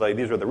these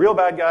were the real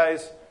bad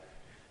guys,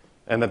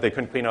 and that they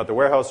couldn't clean out the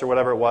warehouse or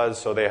whatever it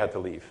was, so they had to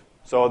leave.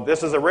 So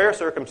this is a rare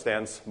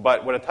circumstance,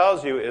 but what it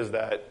tells you is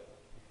that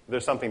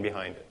there's something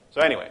behind it.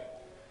 So anyway,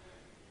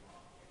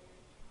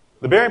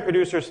 the bearing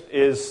producer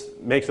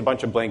makes a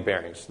bunch of blank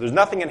bearings. There's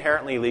nothing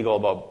inherently illegal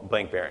about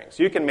blank bearings.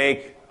 I can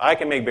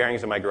make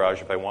bearings in my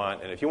garage if I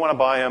want, and if you want to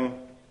buy them,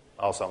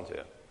 I'll sell them to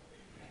you.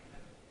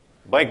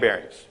 Blank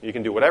bearings. You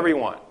can do whatever you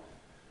want.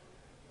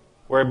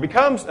 Where it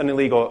becomes an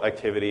illegal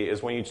activity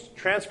is when you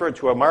transfer it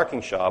to a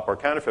marking shop or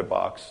counterfeit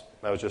box.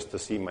 That was just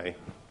to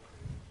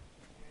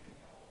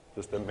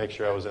make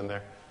sure I was in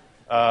there.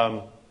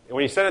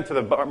 When you send it to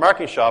the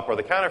marking shop or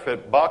the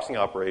counterfeit boxing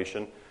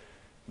operation,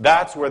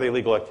 that's where the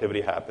illegal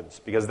activity happens,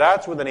 because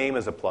that's where the name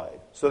is applied.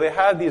 So they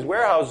have these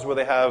warehouses where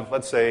they have,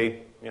 let's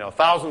say,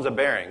 thousands of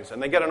bearings,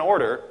 and they get an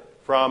order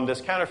from this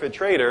counterfeit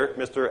trader,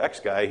 Mr. X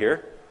guy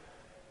here,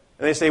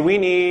 and they say, we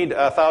need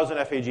 1,000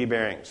 FAG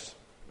bearings.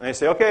 And they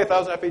say, okay,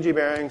 1,000 FAG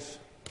bearings.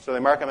 So they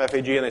mark them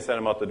FAG and they send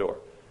them out the door.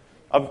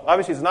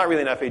 Obviously, it's not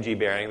really an FAG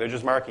bearing. They're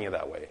just marking it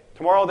that way.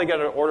 Tomorrow, they get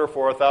an order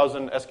for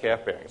 1,000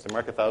 SKF bearings. They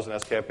mark 1,000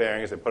 SKF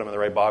bearings. They put them in the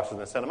right boxes,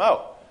 and they send them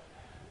out.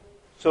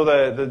 So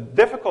the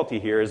difficulty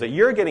here is that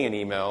you're getting an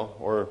email,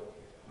 or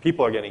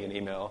people are getting an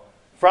email,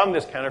 from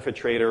this counterfeit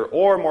trader,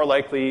 or more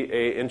likely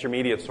an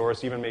intermediate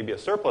source, even maybe a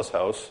surplus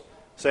house,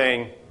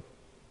 saying,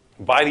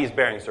 buy these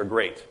bearings. They're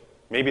great.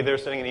 Maybe they're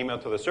sending an email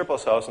to the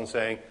surplus house and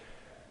saying,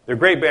 they're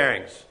great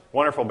bearings,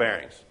 wonderful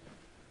bearings.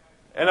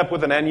 End up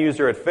with an end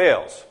user, it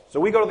fails.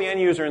 So we go to the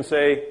end user and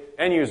say,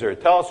 end user,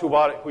 tell us who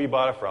you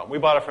bought it from. We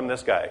bought it from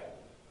this guy.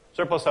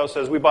 Surplus house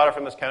says, we bought it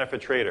from this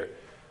counterfeit trader.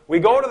 We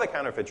go to the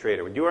counterfeit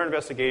trader. We do our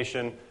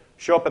investigation,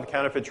 show up at the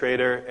counterfeit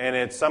trader, and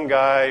it's some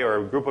guy or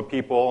a group of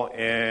people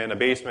in a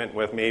basement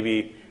with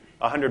maybe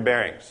 100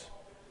 bearings.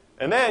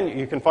 And then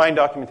you can find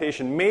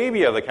documentation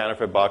maybe of the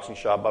counterfeit boxing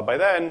shop, but by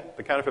then,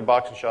 the counterfeit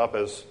boxing shop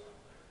has,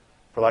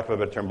 for lack of a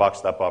better term,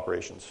 boxed up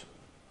operations,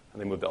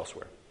 and they moved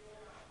elsewhere.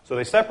 So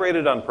they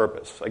separated on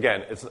purpose.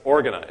 Again, it's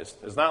organized.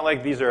 It's not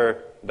like these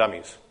are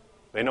dummies.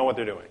 They know what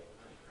they're doing.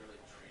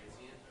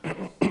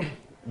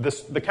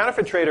 The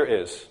counterfeit trader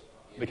is.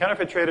 The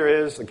counterfeit trader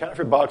is. The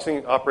counterfeit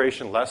boxing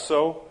operation, less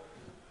so.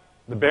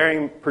 The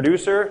bearing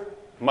producer,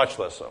 much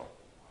less so.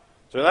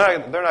 So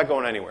they're not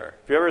going anywhere.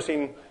 If you've ever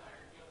seen...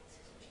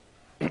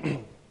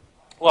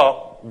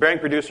 Well, bearing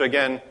producer,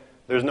 again,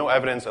 there's no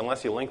evidence,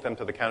 unless you link them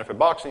to the counterfeit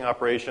boxing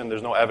operation,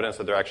 there's no evidence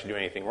that they're actually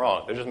doing anything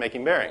wrong. They're just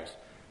making bearings.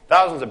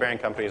 Thousands of bearing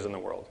companies in the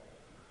world.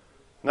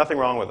 Nothing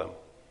wrong with them.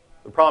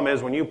 The problem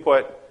is when you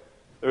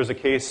there was a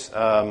case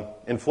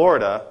in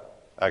Florida,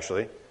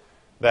 actually,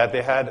 that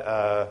they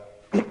had,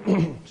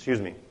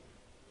 excuse me,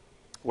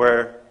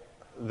 where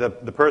the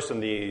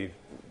person who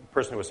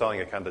was selling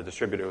the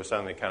distributor who was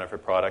selling the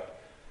counterfeit product,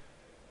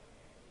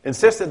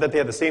 insisted that they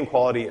had the same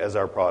quality as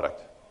our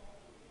product.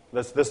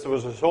 This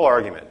was his whole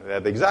argument. They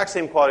had the exact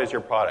same quality as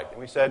your product.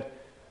 And we said,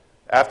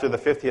 after the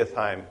 50th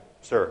time,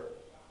 Sir,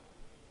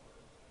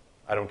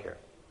 I don't care.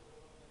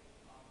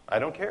 I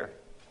don't care.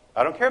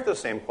 I don't care if they're the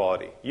same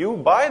quality. You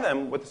buy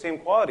them with the same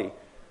quality.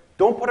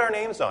 Don't put our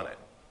names on it.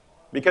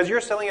 Because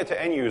you're selling it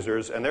to end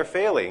users and they're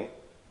failing.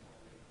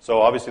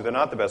 So obviously they're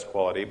not the best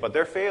quality, but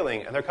they're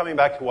failing and they're coming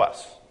back to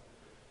us.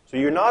 So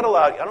you're not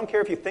allowed, I don't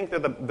care if you think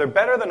they're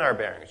better than our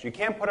bearings. You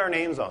can't put our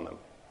names on them.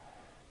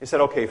 He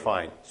said, okay,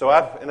 fine. So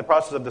in the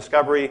process of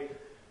discovery,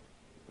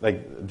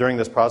 like during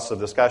this process of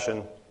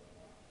discussion,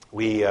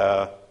 we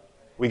got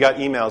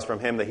emails from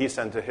him that he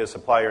sent to his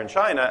supplier in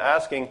China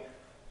asking,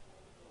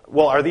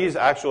 well, are these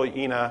actually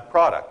ENA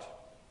product?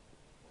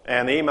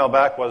 And the email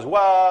back was,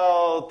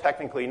 well,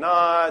 technically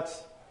not,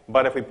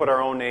 but if we put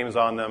our own names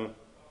on them,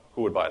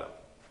 who would buy them?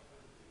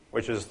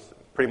 Which is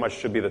pretty much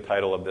should be the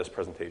title of this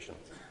presentation,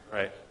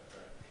 right?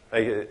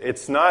 Like,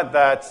 it's not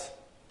that,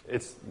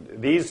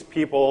 these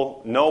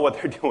people know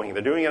what they're doing.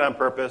 They're doing it on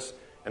purpose,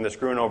 and they're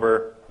screwing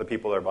over the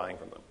people that are buying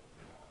from them.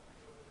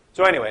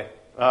 So anyway,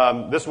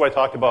 this is what I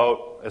talked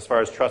about as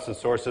far as trusted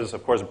sources.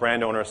 Of course,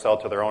 brand owners sell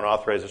to their own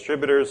authorized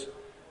distributors.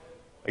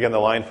 Again, the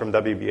line from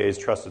WBA is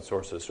trusted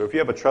sources. So if you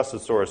have a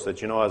trusted source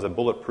that you know has a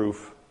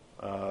bulletproof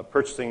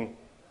purchasing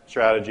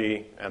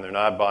strategy and they're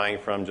not buying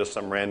from just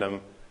some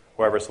random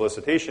whoever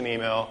solicitation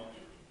email,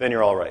 then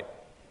you're all right.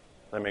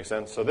 That makes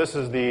sense? So this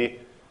is the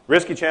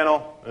risky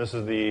channel, and this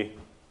is the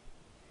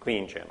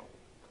clean channel.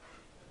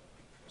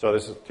 So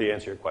this is to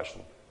answer your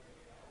question.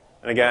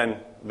 And again,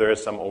 there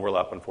is some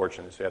overlap,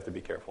 unfortunately, so you have to be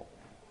careful.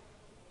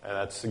 And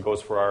that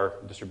goes for our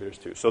distributors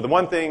too. So the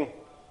one thing,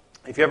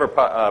 if you ever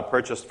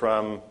purchased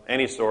from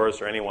any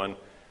source or anyone,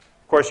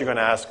 of course you're going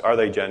to ask, are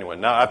they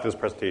genuine? Now after this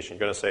presentation, you're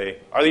going to say,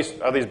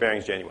 are these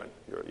bearings genuine?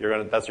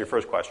 That's your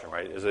first question,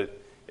 right? Is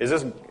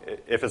this,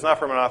 if it's not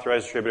from an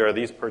authorized distributor, are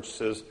these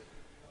purchases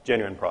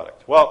genuine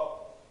product?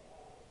 Well,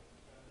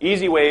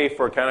 easy way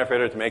for a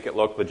counterfeiter to make it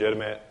look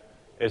legitimate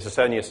is to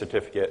send you a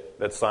certificate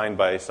that's signed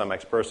by some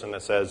ex-person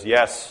that says,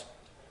 yes,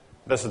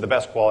 this is the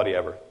best quality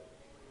ever.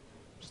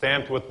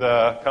 Stamped with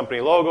the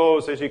company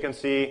logos, as you can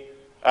see,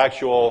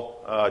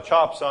 actual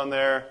chops on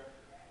there,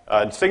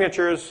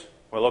 signatures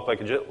will look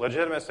like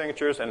legitimate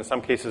signatures, and in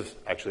some cases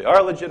actually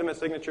are legitimate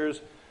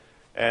signatures.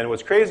 And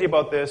what's crazy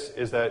about this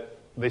is that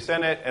they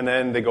send it and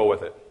then they go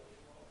with it.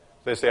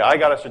 So they say, I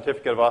got a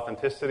certificate of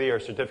authenticity or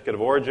certificate of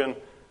origin,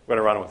 I'm going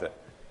to run with it.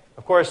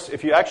 Of course,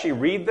 if you actually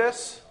read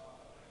this,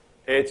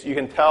 you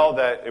can tell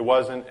that it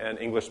wasn't an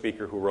English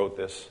speaker who wrote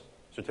this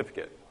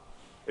certificate.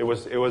 It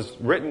was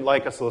written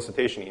like a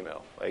solicitation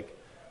email, like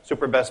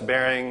super best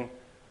bearing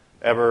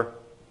ever.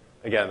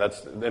 Again,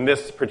 that's in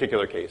this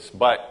particular case.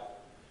 But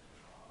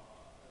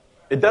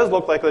it does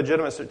look like a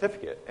legitimate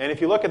certificate. And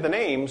if you look at the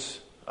names,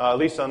 at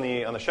least on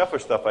the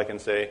Schaeffler stuff, I can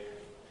say,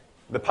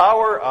 the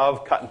power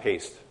of cut and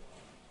paste.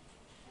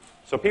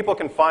 So people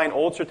can find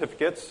old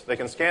certificates, they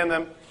can scan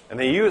them, and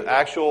they use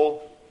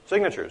actual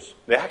signatures.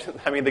 They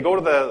go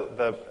to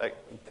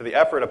the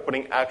effort of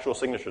putting actual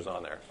signatures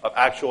on there, of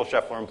actual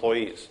Schaeffler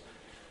employees.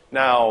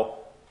 Now,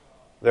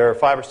 they're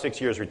 5 or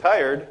 6 years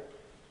retired,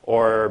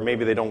 or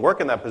maybe they don't work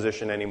in that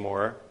position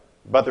anymore,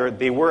 but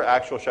they were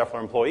actual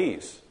Schaeffler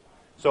employees.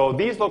 So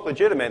these look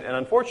legitimate, and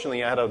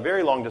unfortunately, I had a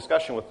very long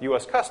discussion with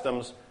U.S.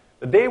 Customs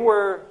that they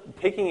were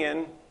taking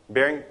in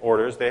bearing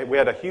orders. We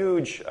had a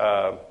huge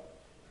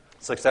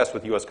success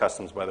with U.S.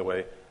 Customs, by the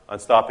way, on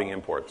stopping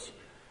imports.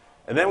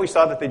 And then we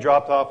saw that they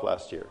dropped off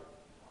last year.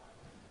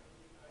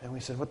 And we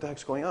said, what the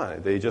heck's going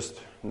on? They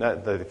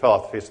fell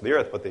off the face of the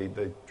earth, but they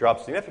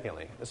dropped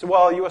significantly. I said,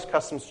 well, U.S.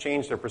 Customs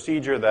changed their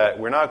procedure that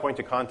we're not going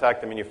to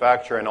contact the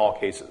manufacturer in all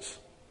cases.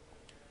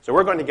 So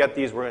we're going to get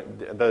these,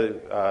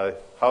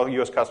 how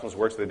U.S. Customs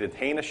works, they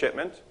detain a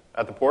shipment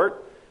at the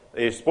port.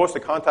 They're supposed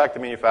to contact the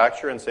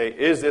manufacturer and say,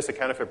 is this a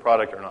counterfeit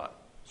product or not?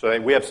 So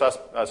we have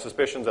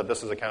suspicions that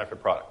this is a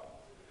counterfeit product.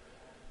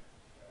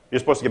 You're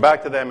supposed to get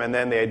back to them, and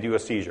then they do a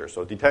seizure.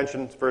 So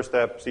detention, first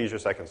step, seizure,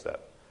 second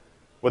step.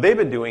 What they've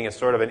been doing is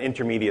sort of an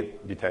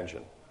intermediate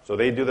detention. So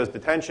they do this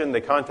detention,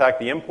 they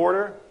contact the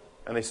importer,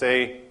 and they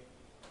say,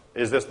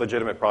 is this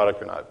legitimate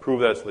product or not?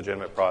 Prove that it's a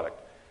legitimate product.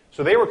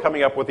 So they were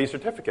coming up with these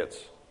certificates.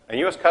 And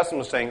U.S. Customs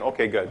was saying,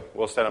 okay, good,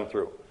 we'll send them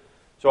through.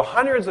 So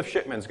hundreds of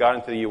shipments got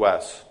into the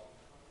U.S.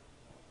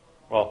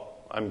 Well,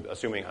 I'm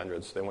assuming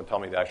hundreds. They won't tell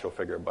me the actual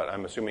figure, but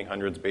I'm assuming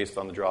hundreds based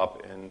on the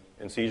drop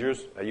in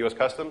seizures at U.S.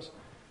 Customs,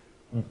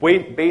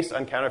 based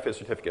on counterfeit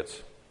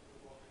certificates.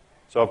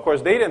 So, of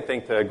course, they didn't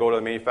think to go to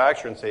the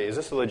manufacturer and say, is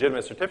this a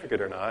legitimate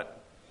certificate or not?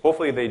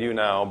 Hopefully they do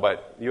now,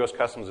 but U.S.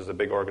 Customs is a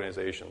big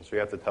organization, so you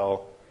have to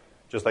tell,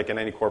 just like in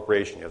any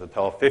corporation, you have to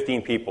tell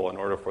 15 people in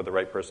order for the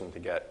right person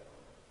to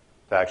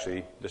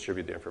actually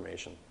distribute the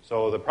information.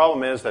 So the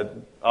problem is that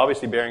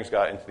obviously bearings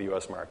got into the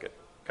U.S. market.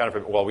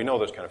 Well, we know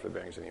there's counterfeit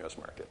bearings in the U.S.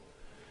 market.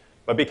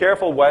 But be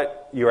careful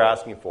what you're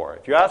asking for.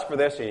 If you ask for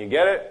this and you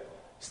get it,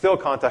 still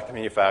contact the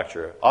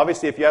manufacturer.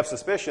 Obviously, if you have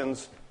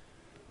suspicions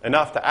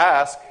enough to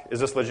ask, is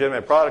this a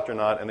legitimate product or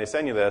not, and they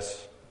send you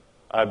this,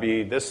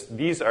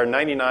 these are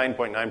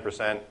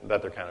 99.9%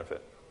 that they're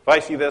counterfeit. If I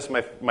see this,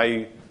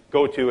 my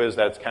go-to is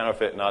that it's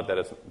counterfeit, not that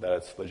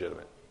it's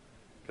legitimate.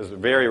 Because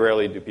very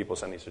rarely do people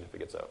send these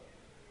certificates out.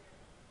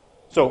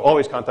 So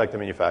always contact the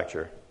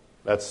manufacturer.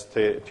 That's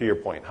to your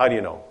point. How do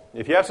you know?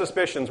 If you have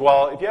suspicions, you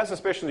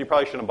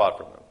probably shouldn't have bought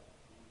from them.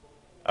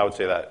 I would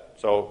say that.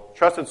 So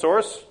trusted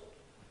source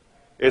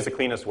is the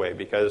cleanest way,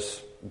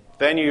 because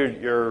then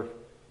you're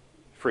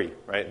free,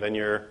 right? Then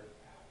you're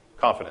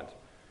confident.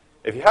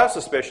 If you have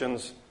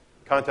suspicions,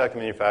 contact the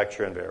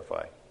manufacturer and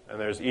verify.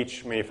 And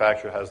each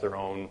manufacturer has their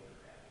own,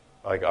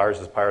 like ours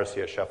is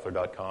piracy at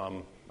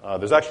Schaeffler.com.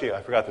 There's actually,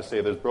 I forgot to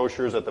say, there's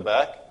brochures at the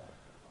back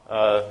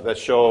that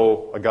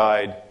show a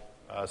guide,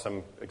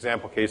 some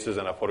example cases,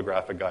 and a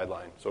photographic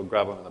guideline. So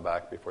grab them in the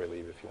back before you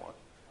leave if you want.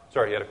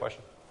 Sorry, you had a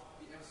question?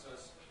 Yeah, so I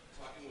was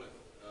talking with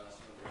some of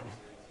the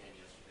representatives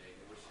yesterday.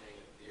 They were saying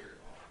that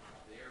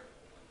they're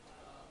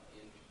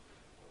in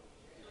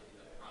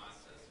the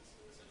process,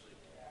 essentially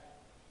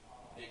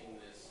making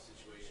this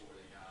situation where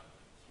they have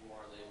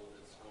QR label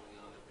that's going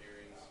on their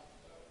bearings,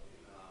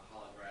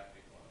 hologram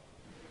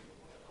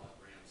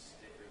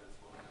sticker that's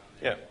going on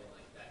there. Yeah. And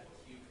like that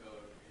Q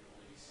code can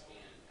only be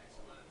scanned X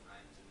amount of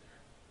times in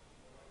their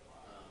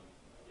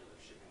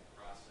shipping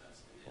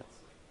process, and it's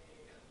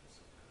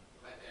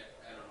like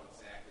I don't know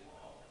exactly.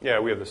 Yeah,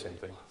 we have the same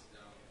thing.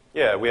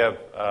 Yeah, we have.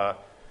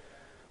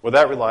 What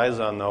that relies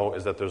on, though,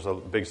 is that there's a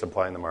big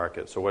supply in the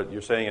market. So what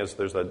you're saying is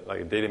there's a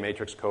data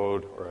matrix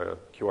code or a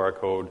QR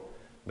code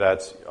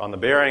that's on the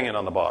bearing and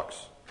on the box.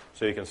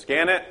 So you can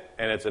scan it,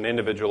 and it's an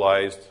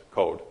individualized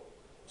code.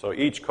 So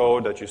each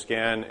code that you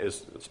scan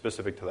is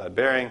specific to that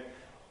bearing.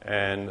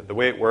 And the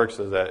way it works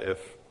is that if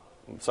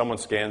someone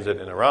scans it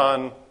in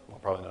Iran, well,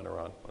 probably not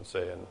Iran, let's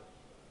say in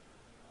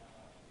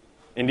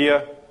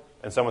India,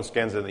 and someone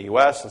scans it in the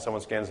US, and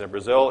someone scans it in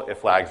Brazil, it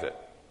flags it.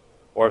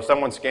 Or if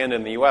someone scanned it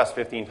in the US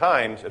 15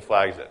 times, it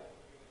flags it.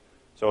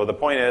 So the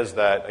point is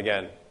that,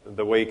 again,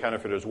 the way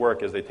counterfeiters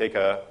work is they take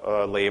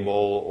a label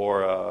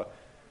or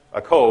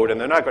a code,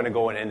 and they're not going to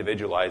go and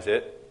individualize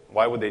it.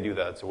 Why would they do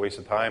that? It's a waste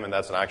of time, and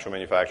that's an actual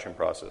manufacturing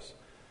process.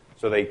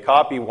 So they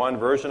copy one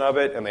version of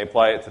it, and they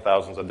apply it to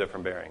thousands of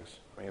different bearings.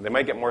 I mean, they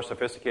might get more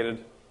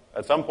sophisticated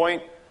at some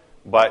point,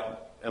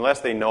 but unless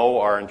they know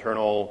our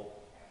internal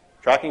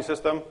tracking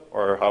system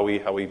or how we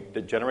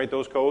generate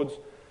those codes,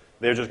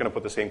 they're just going to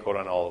put the same code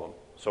on all of them.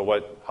 So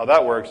how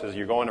that works is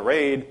you go in a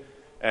raid,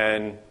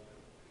 and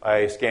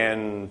I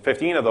scan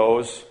 15 of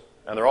those,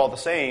 and they're all the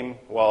same.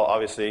 Well,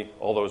 obviously,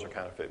 all those are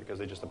counterfeit because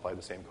they just applied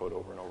the same code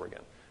over and over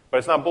again. But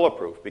it's not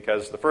bulletproof,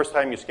 because the first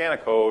time you scan a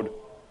code,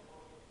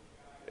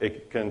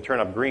 it can turn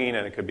up green,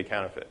 and it could be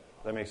counterfeit.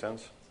 Does that make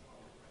sense?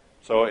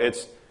 So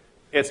it's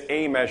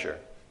a measure.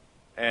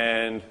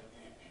 And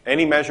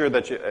any measure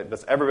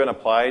that's ever been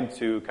applied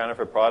to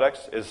counterfeit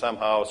products is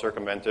somehow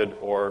circumvented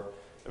or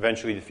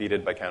eventually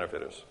defeated by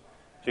counterfeiters.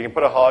 So you can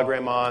put a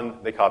hologram on,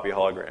 they copy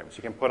holograms.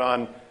 You can put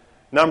on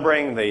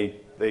numbering, they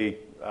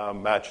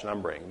match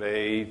numbering.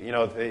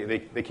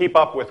 They keep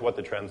up with what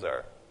the trends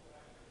are.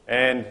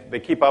 And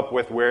they keep up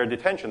with where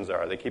detentions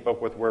are. They keep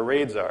up with where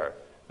raids are.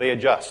 They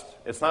adjust.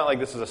 It's not like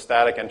this is a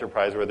static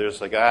enterprise where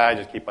there's like, I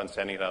just keep on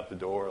sending it out the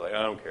door. Like,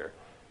 I don't care.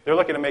 They're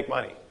looking to make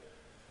money.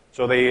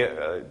 So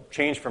they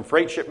change from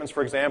freight shipments,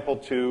 for example,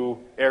 to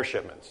air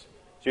shipments.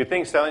 So you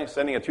think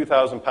sending a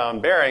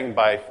 2,000-pound bearing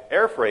by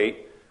air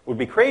freight would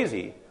be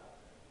crazy.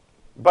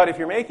 But if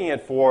you're making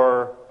it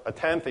for a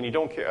tenth and you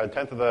don't care, a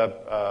tenth of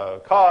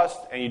the cost,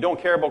 and you don't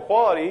care about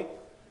quality,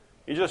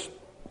 you just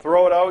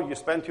throw it out. You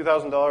spend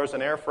 $2,000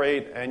 in air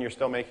freight, and you're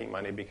still making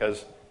money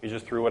because you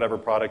just threw whatever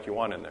product you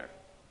want in there,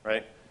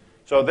 right?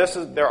 So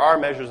there are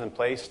measures in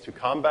place to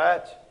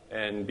combat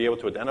and be able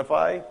to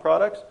identify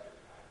products,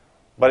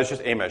 but it's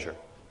just a measure,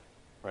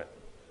 right?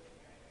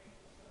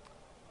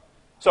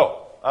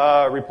 So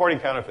reporting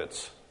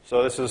counterfeits.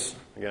 So this is,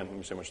 again, let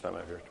me see how much time I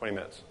have here, 20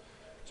 minutes.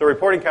 So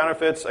reporting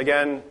counterfeits,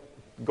 again,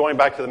 going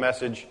back to the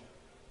message,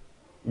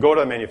 go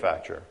to the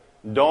manufacturer.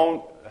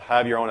 Don't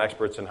have your own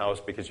experts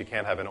in-house because you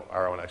can't have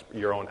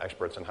your own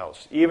experts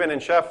in-house. Even in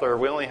Schaeffler,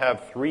 we only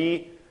have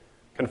 3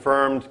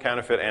 confirmed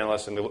counterfeit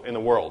analysts in the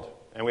world,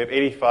 and we have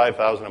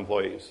 85,000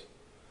 employees.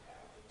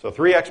 So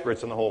 3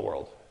 experts in the whole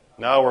world.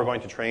 Now we're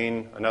going to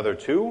train another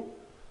 2,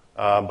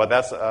 but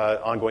that's an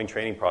ongoing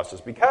training process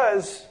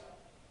because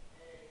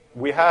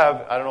we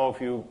have, I don't know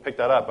if you picked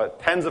that up, but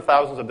tens of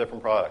thousands of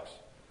different products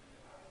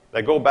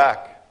that go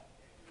back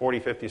 40,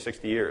 50,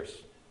 60 years.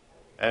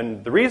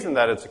 And the reason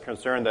that it's a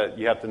concern that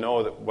you have to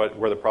know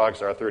where the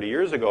products are 30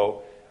 years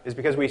ago is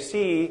because we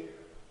see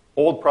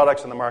old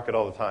products in the market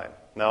all the time.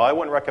 Now, I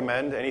wouldn't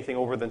recommend anything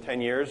over than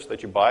 10 years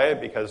that you buy it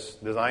because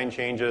design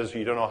changes,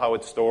 you don't know how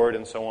it's stored,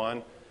 and so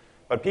on.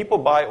 But people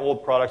buy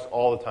old products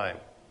all the time.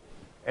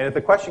 And if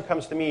the question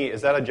comes to me,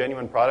 is that a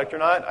genuine product or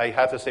not? I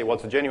have to say, well,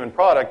 it's a genuine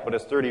product, but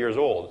it's 30 years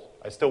old.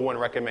 I still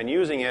wouldn't recommend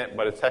using it,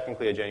 but it's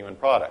technically a genuine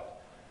product.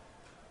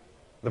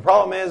 The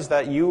problem is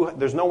that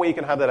there's no way you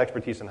can have that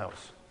expertise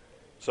in-house.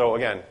 So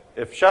again,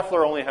 if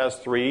Schaeffler only has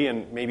 3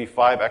 and maybe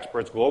 5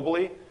 experts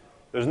globally,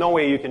 there's no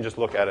way you can just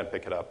look at it and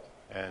pick it up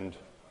and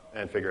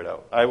figure it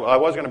out. I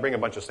was going to bring a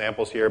bunch of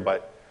samples here,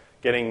 but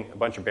getting a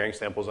bunch of bearing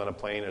samples on a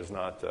plane is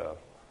not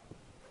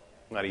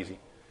easy,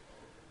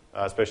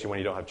 especially when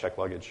you don't have checked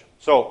luggage.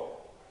 So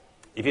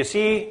if you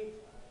see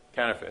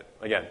counterfeit?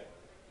 Again,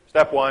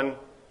 step one,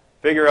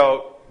 figure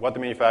out what the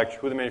manufacturer,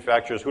 who the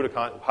manufacturer is,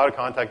 how to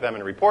contact them,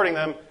 and reporting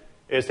them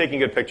is taking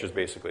good pictures,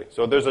 basically.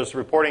 So there's this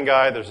reporting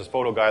guide, there's this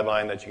photo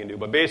guideline that you can do,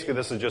 but basically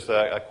this is just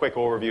a quick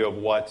overview of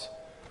what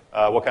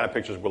kind of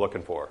pictures we're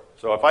looking for.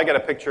 So if I get a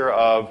picture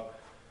of,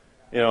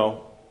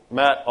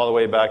 Matt all the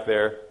way back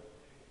there,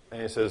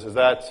 and he says, is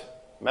that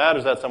Matt or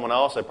is that someone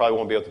else? I probably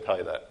won't be able to tell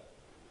you that.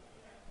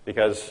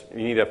 Because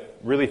you need to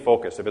really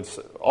focus. If it's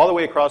all the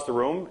way across the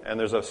room and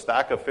there's a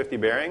stack of 50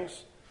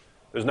 bearings,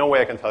 there's no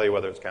way I can tell you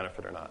whether it's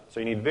counterfeit or not. So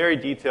you need very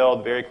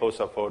detailed, very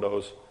close-up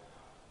photos.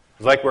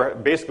 It's like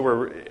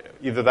we're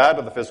either that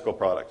or the physical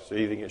product. So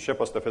either you can ship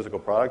us the physical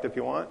product if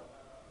you want,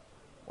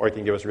 or you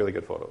can give us really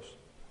good photos.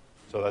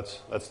 So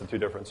that's the two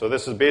different. So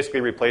this is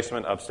basically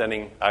replacement of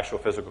sending actual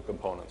physical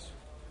components.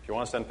 If you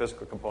want to send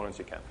physical components,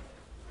 you can.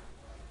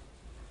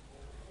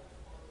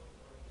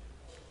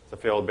 It's a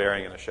failed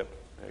bearing in a ship.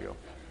 There you go.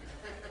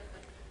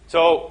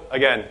 So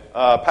again,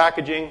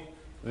 packaging,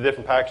 the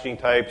different packaging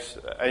types,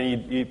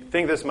 and you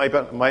think this might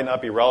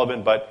not be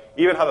relevant, but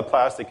even how the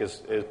plastic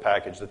is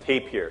packaged, the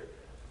tape here.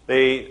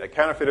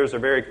 Counterfeiters are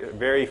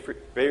very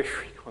frequently,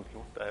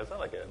 is that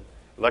like an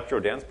electro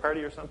dance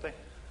party or something?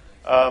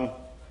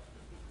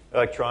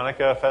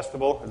 Electronica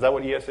Festival, is that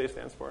what EASA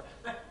stands for?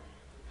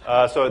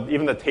 So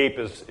even the tape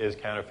is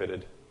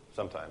counterfeited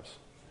sometimes.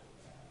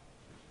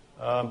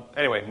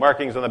 Anyway,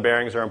 markings on the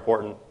bearings are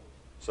important.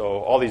 So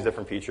all these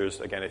different features,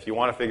 again, if you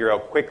want to figure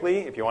out quickly,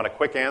 if you want a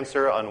quick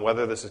answer on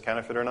whether this is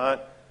counterfeit or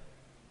not,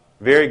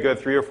 very good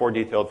 3 or 4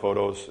 detailed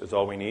photos is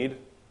all we need,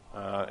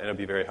 and it'll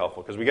be very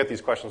helpful. Because we get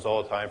these questions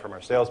all the time from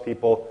our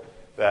salespeople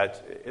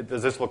that,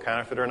 does this look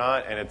counterfeit or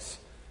not? And it's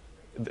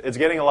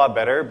getting a lot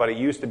better, but it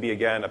used to be,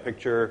 again, a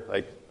picture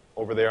like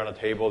over there on a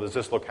table, does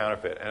this look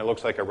counterfeit? And it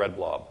looks like a red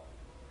blob.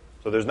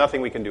 So there's nothing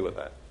we can do with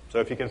that. So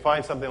if you can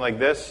find something like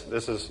this,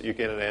 you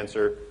get an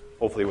answer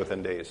hopefully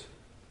within days.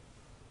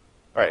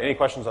 All right, any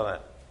questions on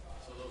that?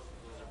 So those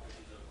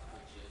are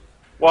legit.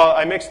 Well,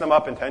 I mixed them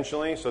up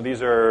intentionally. So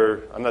these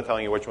are, I'm not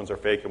telling you which ones are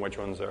fake and which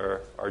ones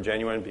are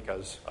genuine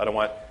because I don't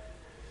want.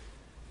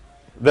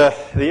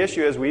 The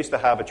issue is we used to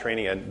have a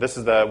training, and this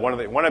is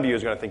one of you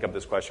is going to think of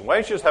this question. Why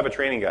don't you just have a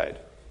training guide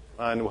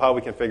on how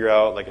we can figure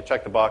out like a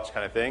check the box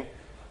kind of thing?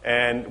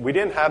 And we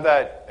didn't have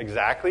that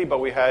exactly, but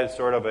we had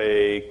sort of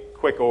a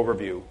quick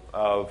overview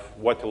of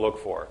what to look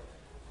for.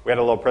 We had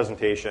a little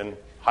presentation,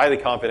 highly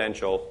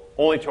confidential,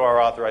 only to our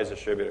authorized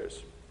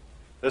distributors.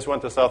 This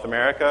went to South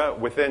America.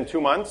 Within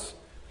 2 months,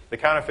 the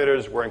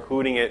counterfeiters were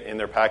including it in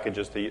their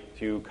packages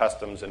to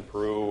customs in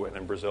Peru and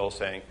in Brazil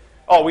saying,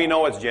 oh, we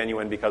know it's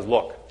genuine because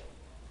look,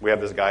 we have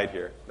this guide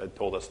here that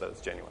told us that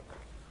it's genuine.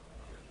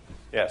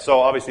 Yeah, so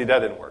obviously that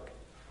didn't work.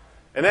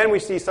 And then we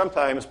see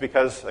sometimes,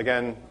 because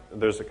again,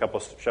 there's a couple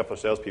of Schaeffler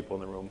salespeople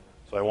in the room,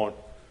 so I won't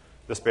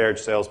disparage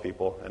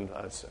salespeople, and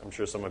I'm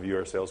sure some of you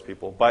are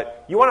salespeople,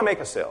 but you want to make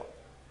a sale.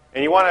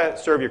 And you want to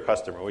serve your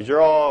customer, which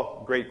are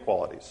all great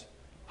qualities.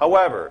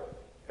 However,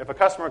 if a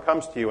customer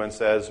comes to you and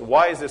says,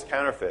 why is this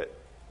counterfeit?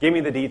 Give me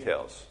the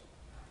details.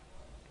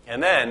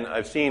 And then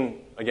I've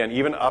seen, again,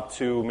 even up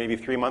to maybe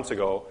 3 months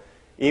ago,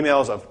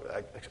 emails of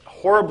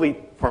horribly,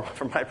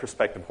 from my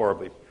perspective,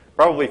 horribly,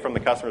 probably from the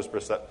customer's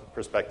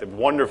perspective,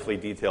 wonderfully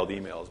detailed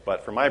emails.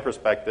 But from my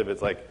perspective,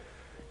 it's like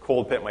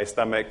cold pit in my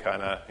stomach,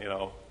 kind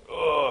of,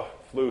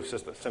 flu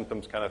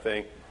symptoms kind of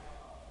thing.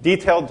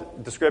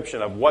 Detailed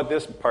description of what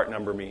this part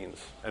number means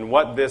and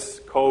what this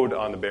code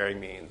on the bearing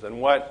means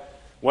and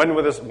when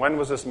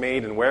was this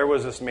made and where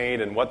was this made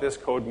and what this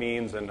code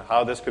means and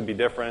how this could be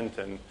different.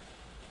 And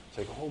it's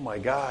like, oh my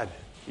God,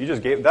 you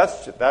just gave,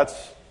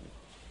 that's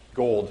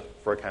gold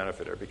for a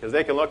counterfeiter because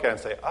they can look at it and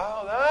say,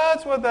 oh,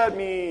 that's what that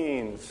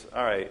means.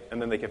 All right, and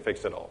then they can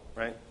fix it all,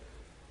 right?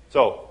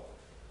 So,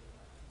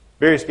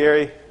 very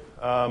scary.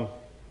 Any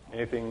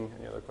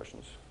other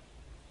questions?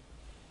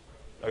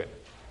 Okay.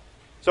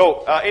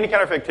 So, any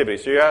kind of activity.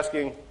 So you're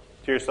asking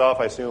to yourself,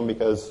 I assume,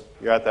 because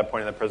you're at that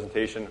point in the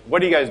presentation,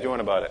 what are you guys doing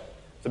about it?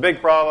 It's a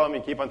big problem. You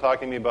keep on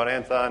talking to me about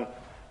Antun.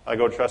 I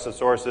go to trusted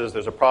sources.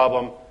 There's a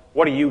problem.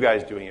 What are you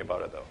guys doing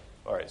about it, though?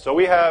 All right. So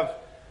we have,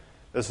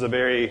 this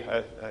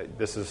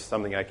is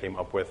something I came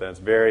up with, and it's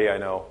very, I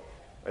know,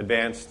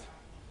 advanced.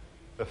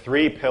 The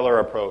 3-pillar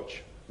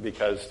approach,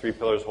 because 3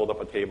 pillars hold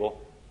up a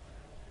table.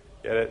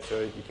 Get it? So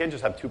you can't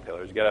just have 2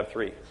 pillars. You got to have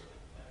 3.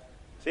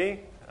 See?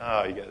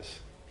 Oh, you guys,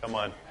 come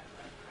on.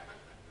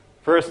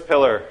 First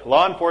pillar,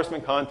 law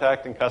enforcement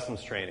contact and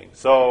customs training.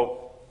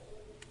 So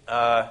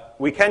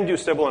we can do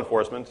civil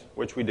enforcement,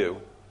 which we do,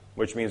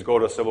 which means go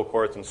to civil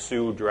courts and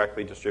sue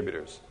directly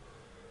distributors.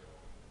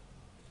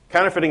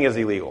 Counterfeiting is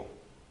illegal.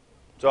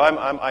 So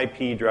I'm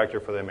IP director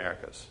for the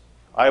Americas.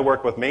 I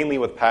work mainly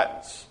with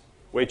patents,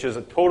 which is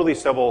totally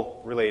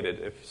civil related.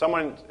 If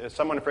someone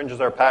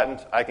infringes our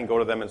patent, I can go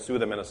to them and sue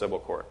them in a civil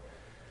court.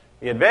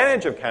 The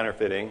advantage of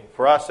counterfeiting,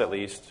 for us at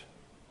least,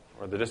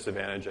 or the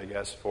disadvantage, I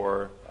guess,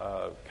 for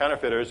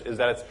counterfeiters is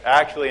that it's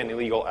actually an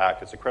illegal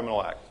act. It's a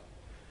criminal act.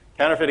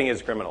 Counterfeiting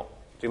is criminal.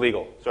 It's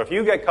illegal. So if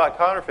you get caught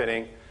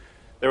counterfeiting,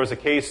 there was a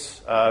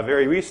case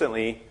very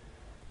recently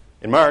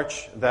in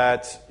March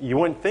that you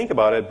wouldn't think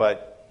about it,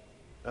 but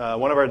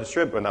one of our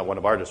distributors, not one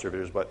of our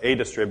distributors, but a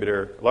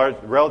distributor,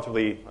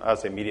 relatively, I would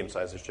say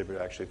medium-sized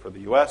distributor actually for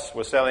the U.S.,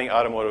 was selling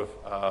automotive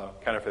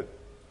counterfeit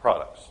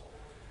products.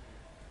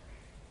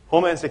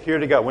 Homeland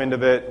Security got wind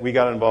of it, we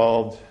got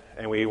involved,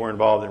 and we were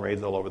involved in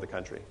raids all over the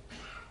country.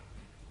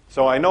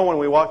 So I know when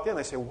we walked in,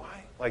 I say,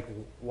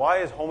 why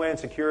is Homeland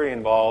Security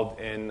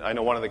involved in, I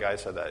know one of the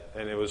guys said that,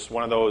 and it was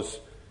one of those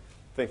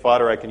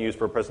fodder I can use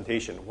for a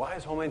presentation. Why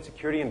is Homeland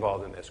Security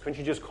involved in this? Couldn't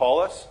you just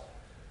call us?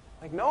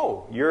 Like,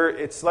 no,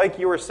 it's like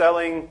you were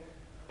selling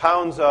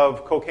pounds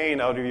of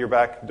cocaine out of your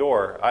back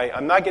door.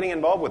 I'm not getting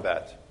involved with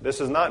that.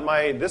 This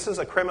is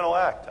a criminal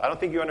act. I don't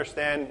think you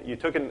understand. You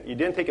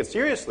didn't take it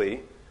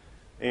seriously,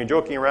 and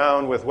you're joking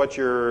around with what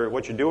you're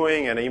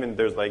doing, and even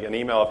there's like an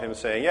email of him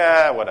saying,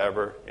 yeah,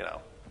 whatever,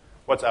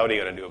 what's Audi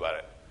going to do about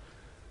it?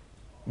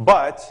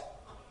 But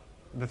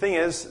the thing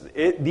is,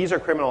 these are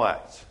criminal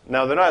acts.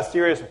 Now, they're not as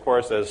serious, of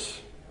course, as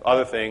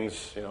other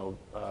things.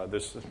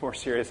 There's more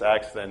serious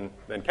acts than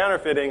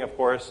counterfeiting, of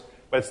course,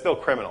 but it's still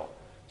criminal.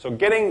 So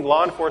getting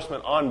law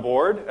enforcement on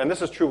board, and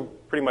this is true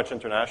pretty much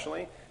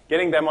internationally,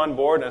 getting them on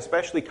board, and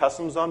especially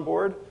customs on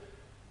board,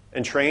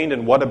 and trained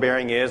in what a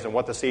bearing is and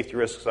what the safety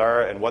risks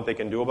are and what they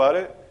can do about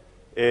it,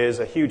 is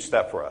a huge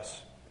step for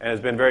us, and has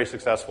been very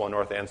successful in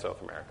North and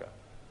South America.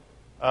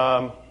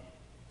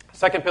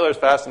 Second pillar is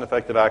fast and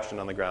effective action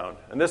on the ground.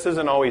 And this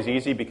isn't always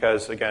easy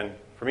because, again,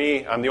 for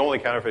me, I'm the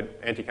only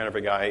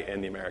anti-counterfeit guy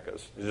in the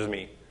Americas. It's just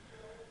me.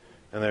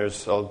 And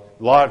there's a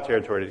lot of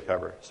territory to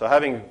cover. So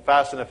having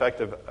fast and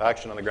effective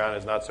action on the ground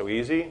is not so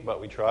easy, but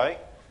we try.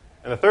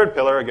 And the third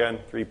pillar, again,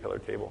 three-pillar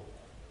table.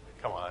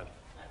 Come on.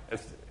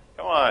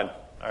 Come on.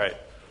 All right.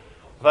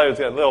 I thought it was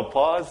going to a little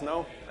applause.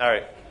 No? All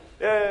right.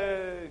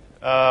 Yay.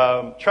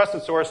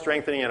 Trusted source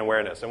strengthening and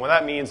awareness. And what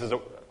that means is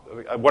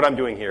what I'm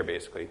doing here,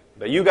 basically.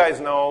 That you guys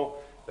know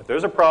that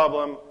there's a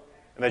problem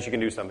and that you can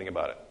do something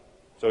about it.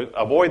 So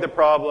avoid the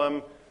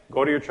problem,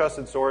 go to your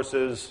trusted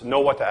sources,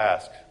 know what to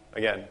ask.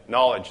 Again,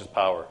 knowledge is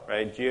power,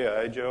 right?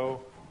 G.I. Joe?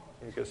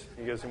 You guys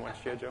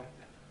watch G.I. Joe?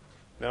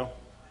 No?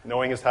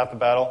 Knowing is half the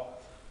battle?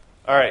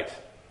 All right.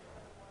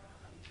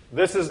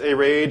 This is a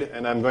raid,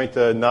 and I'm going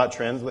to not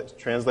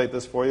translate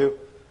this for you,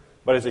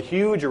 but it's a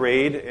huge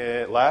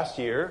raid last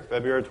year,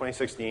 February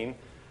 2016.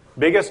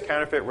 Biggest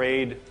counterfeit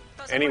raid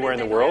anywhere in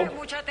the world.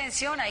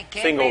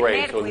 Single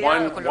raid, so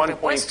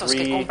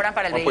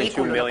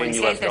 $1.2 million.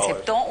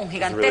 Un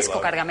gigantesco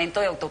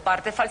cargamento de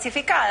autopartes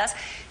falsificadas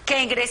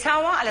que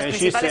ingresaba a las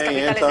principales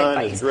capitales del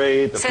país.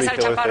 César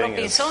Chaparro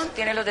Pinzón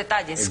tiene los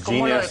detalles,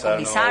 cómo lo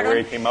decomisaron.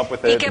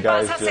 ¿Y qué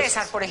pasa,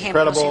 César, por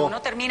ejemplo, si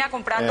uno termina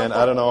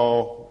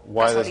comprando por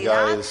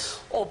casualidad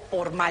o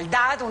por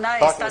maldad una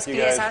de estas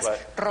piezas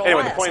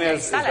robadas que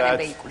instalan en el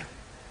vehículo?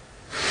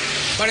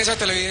 Vanessa,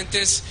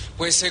 televidentes,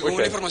 pues según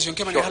la información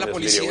que maneja la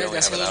policía, desde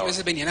hace 2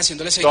 meses venían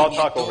haciéndole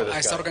seguimiento a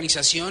esta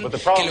organización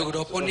que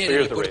logró poner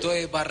en el puerto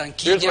de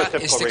Barranquilla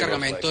este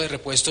cargamento de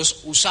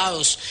repuestos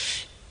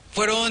usados.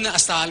 Fueron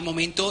hasta el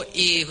momento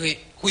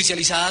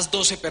judicializadas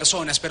 12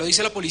 personas, pero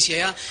dice la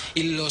policía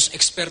y los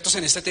expertos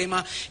en este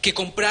tema que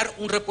comprar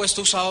un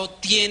repuesto usado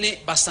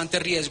tiene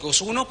bastantes riesgos.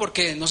 Uno,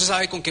 porque no se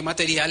sabe con qué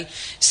material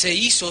se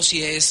hizo,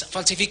 si es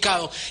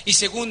falsificado. Y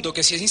segundo,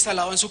 que si es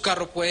instalado en su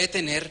carro puede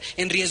tener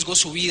en riesgo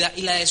su vida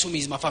y la de su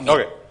misma familia.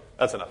 Okay,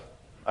 that's enough.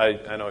 I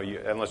know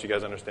unless you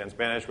guys understand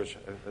Spanish, which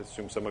I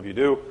assume some of you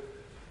do,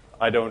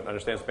 I don't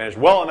understand Spanish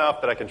well enough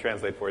that I can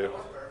translate for you.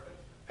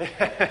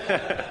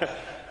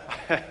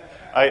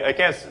 I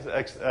can't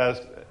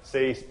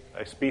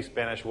I speak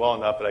Spanish well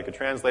enough that I could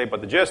translate,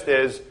 but the gist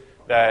is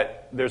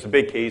that there's a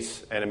big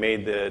case, and it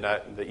made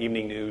the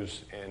evening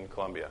news in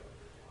Colombia.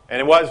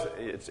 And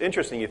it's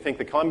interesting, you think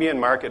the Colombian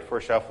market for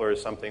Schaeffler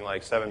is something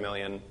like $7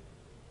 million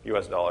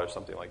US,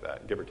 something like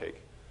that, give or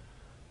take.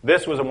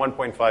 This was a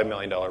 $1.5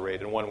 million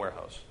raid in one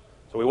warehouse.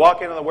 So we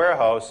walk into the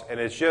warehouse, and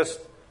it's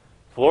just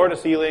floor to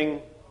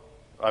ceiling.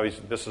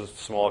 Obviously, this is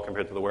small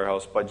compared to the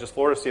warehouse, but just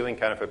floor-to-ceiling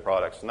counterfeit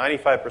products.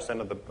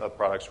 95% of the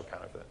products were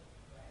counterfeit.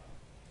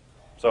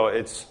 So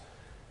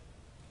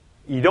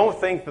you don't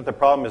think that the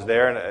problem is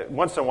there, and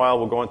once in a while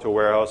we'll go into a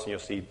warehouse and you'll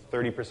see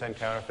 30%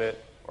 counterfeit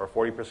or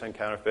 40%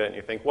 counterfeit, and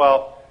you think,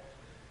 well,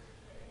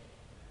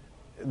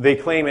 they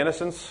claim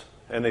innocence,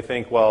 and they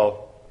think,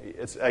 well,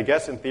 I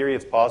guess in theory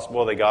it's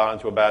possible they got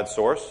onto a bad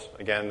source.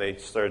 Again, they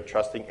started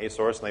trusting a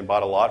source and they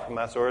bought a lot from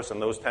that source, and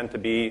those tends to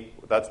be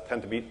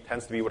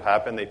what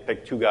happened. They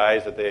picked 2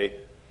 guys that they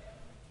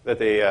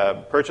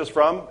purchased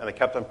from, and they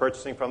kept on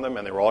purchasing from them,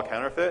 and they were all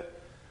counterfeit.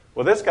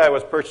 Well, this guy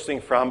was purchasing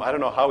from, I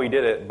don't know how he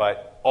did it,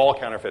 but all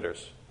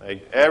counterfeiters.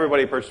 Like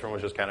everybody he purchased from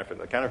was just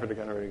counterfeiter,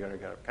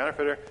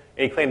 and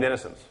he claimed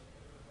innocence.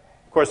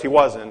 Of course, he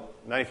wasn't.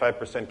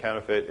 95%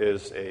 counterfeit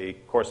is a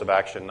course of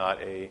action, not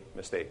a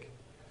mistake.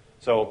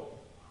 So,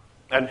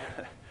 and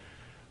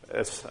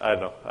I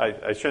don't know,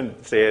 I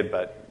shouldn't say it,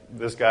 but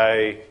this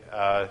guy,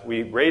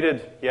 we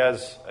raided,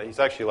 he's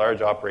actually a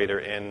large operator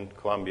in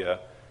Colombia,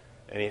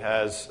 and he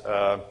has,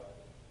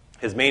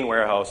 his main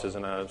warehouse is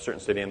in a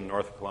certain city in the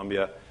north of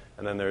Colombia,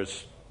 and then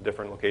there's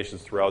different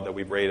locations throughout that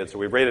we've raided. So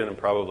we've raided him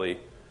probably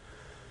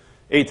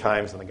 8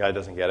 times, and the guy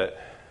doesn't get it.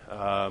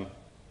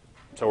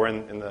 So we're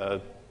in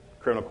the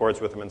criminal courts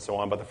with him and so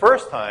on. But the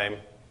first time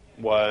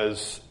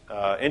was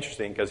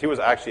interesting because he was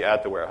actually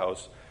at the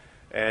warehouse.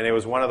 And it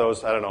was one of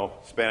those, I don't know,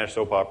 Spanish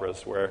soap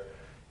operas where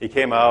he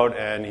came out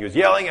and he was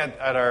yelling at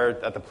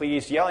the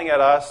police, yelling at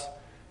us.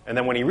 And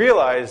then when he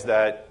realized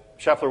that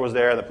Schaeffler was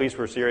there and the police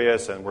were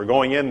serious and were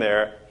going in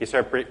there, he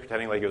started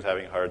pretending like he was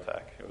having a heart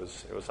attack. It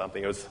was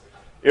something. It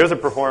was a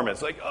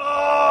performance. Like,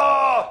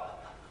 oh!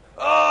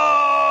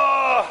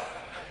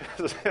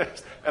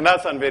 And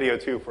that's on video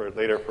too for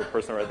later for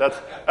personal.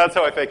 That's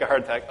how I fake a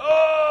heart attack.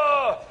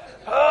 Oh!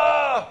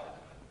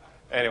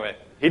 Anyway,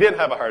 he didn't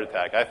have a heart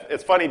attack.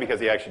 It's funny because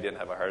he actually didn't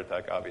have a heart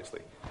attack,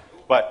 obviously.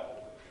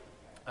 But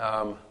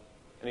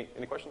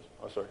any questions?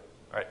 Oh, sorry.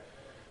 All right.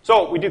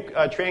 So we do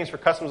trainings for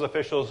customs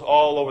officials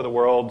all over the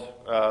world.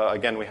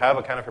 Again, we have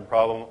a counterfeit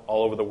problem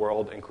all over the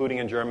world, including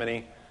in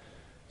Germany.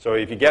 So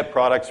if you get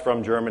products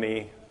from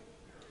Germany,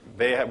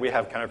 we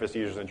have counterfeit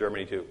seizures in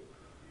Germany too.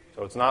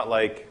 So it's not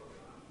like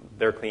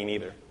they're clean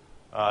either,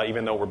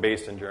 even though we're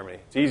based in Germany.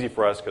 It's easy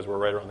for us because we're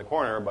right around the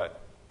corner, but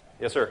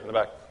yes, sir, in the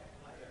back.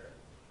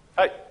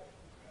 Hi.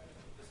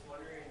 Just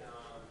wondering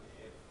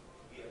if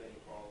we have any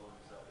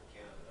problems up in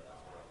Canada.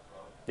 That's where I'm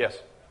from.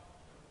 Yes.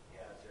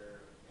 Yeah, is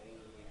there any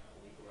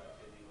illegal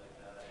activity like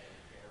that in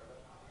Canada?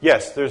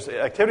 Yes, there's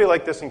activity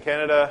like this in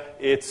Canada.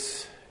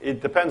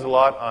 It depends a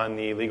lot on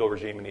the legal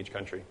regime in each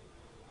country.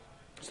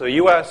 So the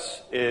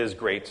U.S. is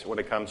great when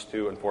it comes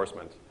to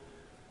enforcement.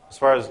 As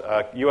far as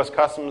U.S.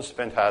 Customs,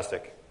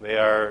 fantastic. They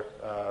are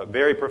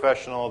very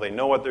professional. They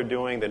know what they're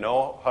doing. They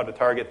know how to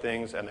target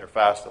things, and they're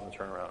fast on the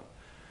turnaround.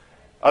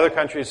 Other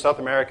countries, South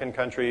American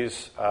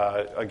countries,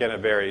 again, it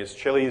varies.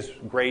 Chile's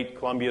great.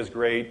 Colombia's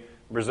great.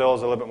 Brazil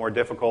is a little bit more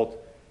difficult.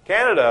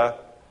 Canada,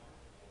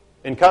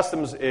 in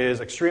customs, is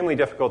extremely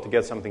difficult to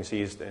get something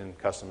seized in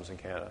customs in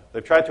Canada.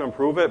 They've tried to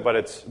improve it, but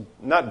it's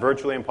not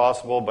virtually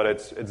impossible, but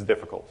it's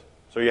difficult.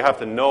 So you have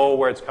to know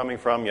where it's coming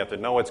from. You have to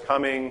know it's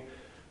coming.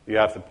 You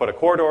have to put a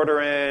court order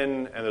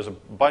in, and there's a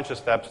bunch of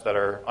steps that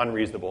are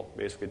unreasonable,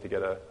 basically, to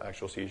get an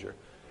actual seizure.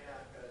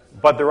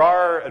 But there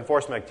are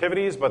enforcement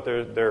activities, but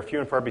they're few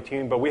and far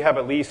between. But we have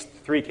at least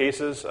 3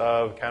 cases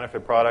of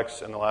counterfeit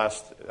products in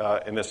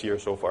this year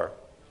so far.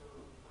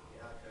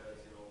 Yeah,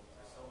 because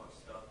there's so much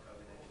stuff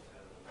coming into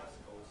the West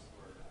Coast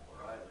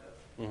where I live,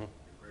 in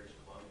British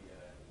Columbia,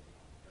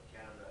 and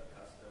Canada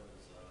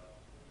Customs,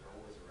 they're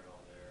always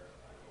around there.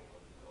 I don't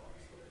know if you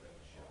obviously look at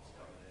the ships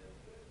coming in.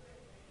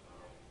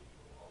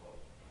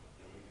 Although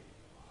we've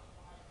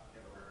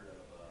never heard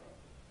of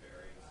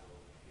bearing, so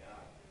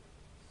yeah,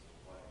 it's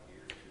quite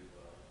weird to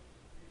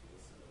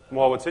listen to that.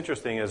 Well, what's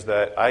interesting is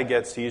that I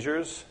get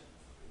seizures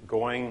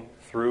going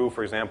through,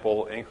 for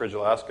example, Anchorage,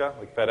 Alaska,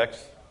 like FedEx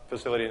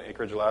facility in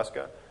Anchorage,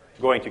 Alaska,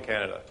 going to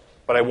Canada.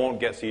 But I won't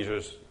get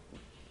seizures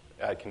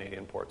at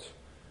Canadian ports.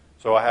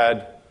 So I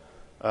had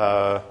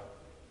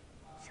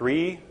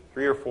 3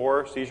 or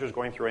 4 seizures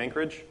going through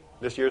Anchorage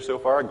this year so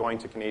far, going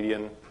to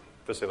Canadian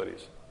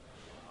facilities.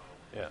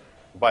 Yeah,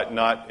 but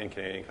not in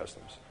Canadian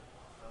customs.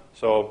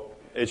 So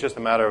it's just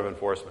a matter of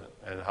enforcement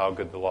and how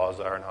good the laws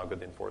are and how good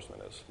the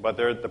enforcement is. But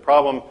the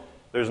problem,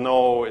 it's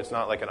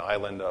not like an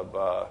island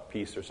of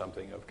peace or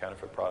something of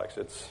counterfeit products.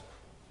 It's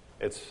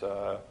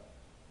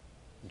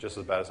just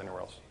as bad as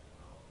anywhere else.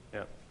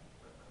 Yeah.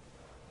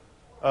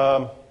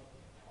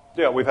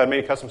 Yeah, we've had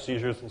many customs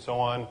seizures and so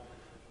on.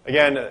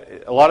 Again,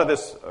 a lot of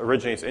this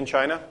originates in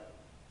China.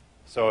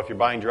 So if you're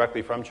buying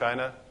directly from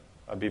China,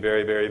 I'd be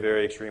very, very,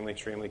 very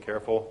extremely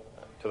careful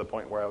to the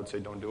point where I would say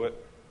don't do it.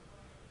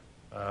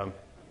 I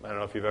don't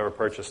know if you've ever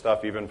purchased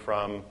stuff even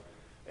from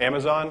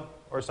Amazon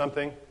or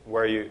something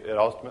where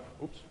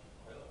oops.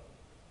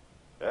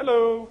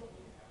 Hello.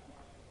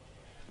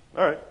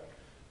 All right.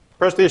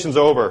 Presentation's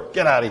over.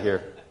 Get out of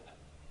here.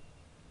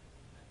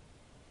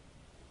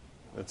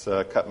 It's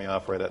cut me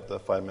off right at the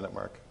 5-minute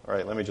mark. All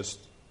right, let me just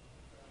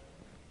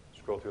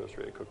scroll through this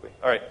really quickly.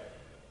 All right.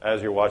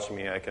 As you're watching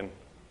me,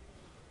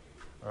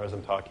 or as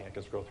I'm talking, I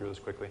can scroll through this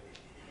quickly.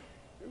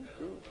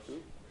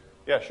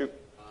 Yeah, shoot.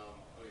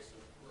 Okay, so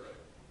we're a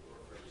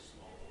fairly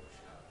small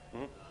workshop.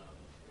 Mm-hmm.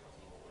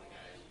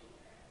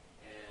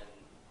 And,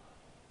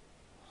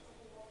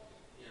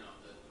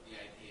 the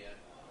idea,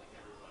 like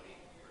everybody,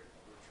 we're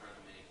trying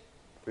to make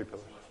as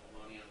much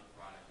money on the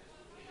product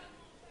as we can.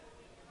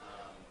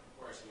 Of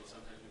course,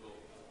 sometimes we go to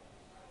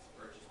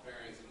purchase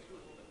bearings and we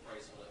look at the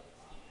price of it.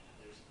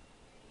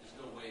 There's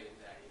no way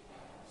that can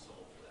be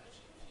sold for that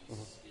cheap.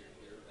 Steer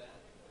clear of that.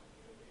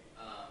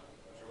 But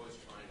you're always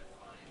trying to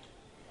find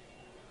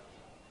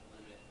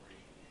limit where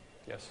you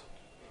can Yes.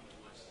 make as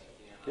much as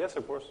you can. Yes,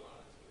 of course.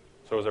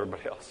 So is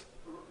everybody else.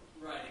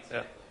 Right,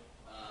 exactly.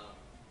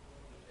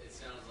 It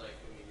sounds like,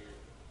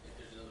 if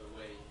there's another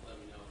way, let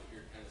me know. If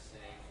you're kind of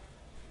saying,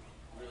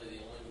 really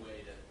the only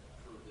way to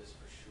prove this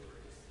for sure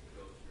is to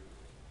go through,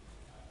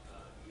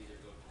 either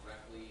go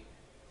directly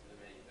to the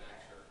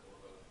manufacturer or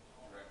go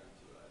directly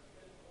to a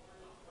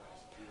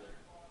authorized dealer.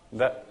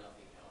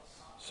 Nothing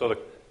else. So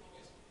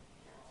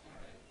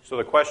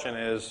the question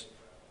is,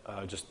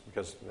 just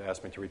because they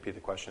asked me to repeat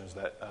the question, is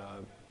that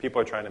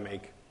people are trying to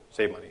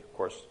save money, of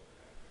course.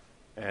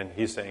 And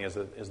he's saying,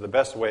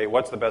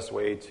 what's the best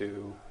way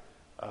to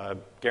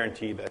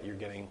guarantee that you're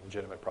getting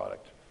legitimate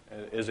product?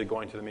 Is it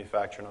going to the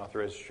manufacturer and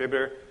authorized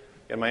distributor?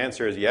 And my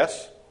answer is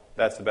yes,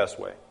 that's the best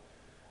way.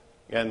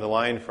 Again, the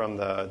line from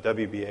the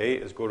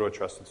WBA is go to a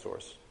trusted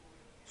source.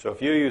 So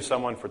if you use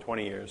someone for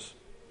 20 years,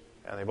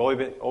 and they've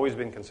always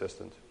been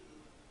consistent,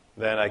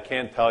 then I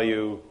can't tell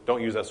you,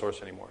 don't use that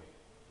source anymore.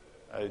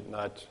 I'm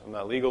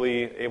not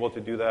legally able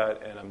to do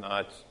that, and I'm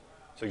not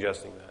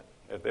suggesting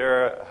that. If they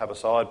have a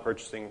solid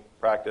purchasing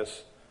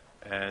practice,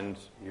 and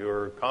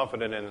you're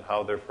confident in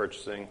how they're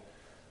purchasing,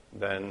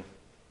 then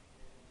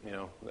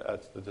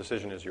the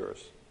decision is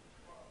yours.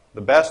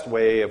 The best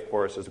way, of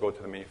course, is to go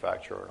to the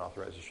manufacturer or an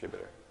authorized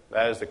distributor.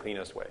 That is the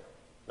cleanest way.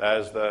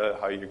 That is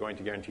how you're going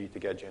to guarantee to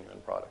get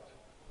genuine product.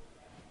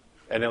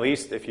 And at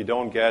least if you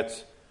don't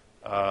get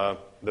the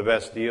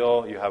best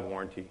deal, you have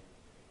warranty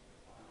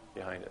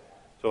behind it.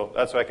 So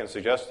that's what I can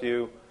suggest to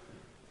you.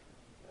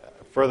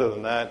 Further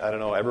than that, I don't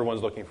know,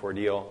 everyone's looking for a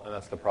deal, and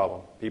that's the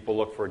problem. People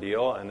look for a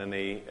deal,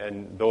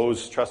 and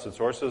those trusted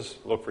sources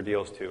look for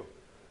deals too.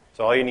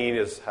 So all you need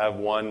is have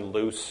one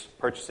loose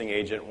purchasing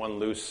agent, one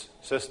loose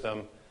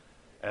system,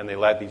 and they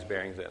let these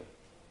bearings in.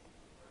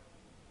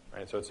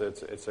 Right? So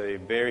it's a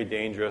very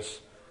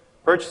dangerous,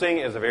 purchasing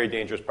is a very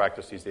dangerous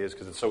practice these days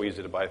because it's so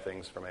easy to buy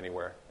things from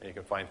anywhere, and you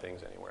can find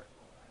things anywhere.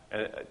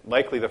 And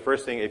likely the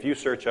first thing, if you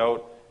search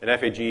out an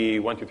FAG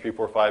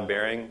 12345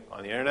 bearing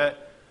on the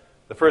internet,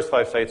 the first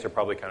 5 sites are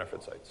probably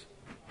counterfeit sites.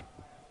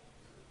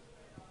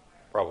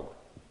 Probably.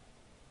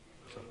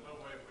 There's no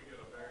way if we get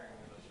a bearing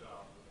in the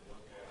shop and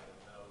look at it and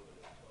know that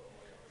it's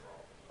totally a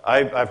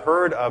problem. I've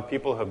heard of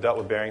people who have dealt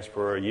with bearings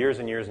for years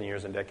and years and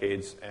years and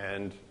decades,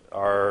 and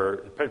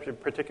are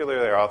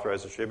particularly our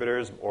authorized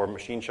distributors or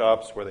machine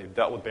shops where they've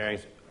dealt with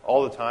bearings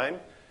all the time,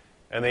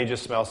 and they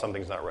just smell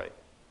something's not right.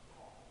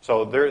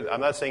 So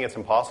I'm not saying it's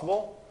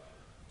impossible,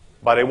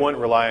 but I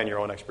wouldn't rely on your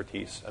own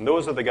expertise. And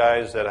those are the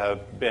guys that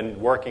have been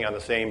working on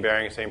the same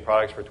bearing, same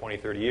products for 20,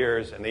 30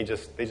 years, and they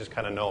just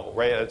kind of know,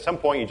 right? At some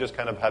point, you just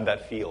kind of have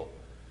that feel,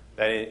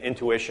 that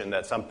intuition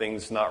that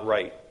something's not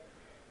right.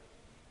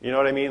 You know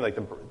what I mean? Like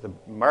the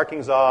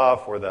marking's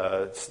off, or and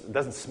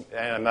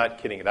I'm not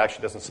kidding, it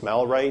actually doesn't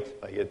smell right.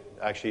 Like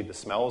the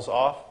smell's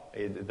off.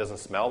 It doesn't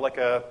smell like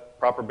a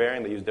proper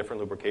bearing. They use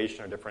different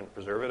lubrication or different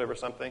preservative or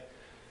something.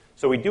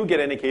 So we do get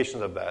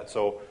indications of that.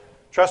 So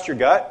trust your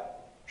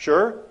gut,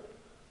 sure.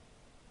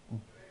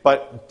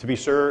 But to be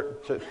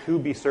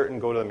certain,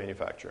 go to the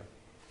manufacturer.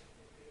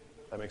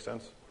 That makes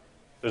sense?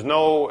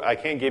 I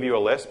can't give you a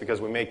list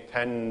because we make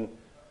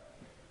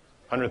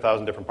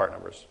 100,000 different part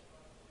numbers.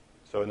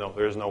 So no,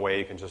 there's no way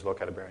you can just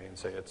look at a bearing and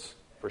say it's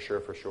for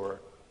sure,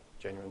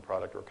 genuine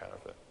product or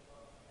counterfeit.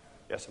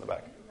 Yes, in the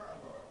back.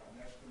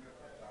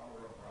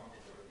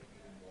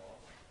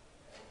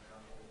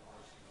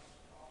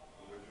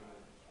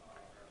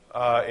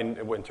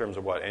 In terms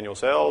of what? Annual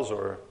sales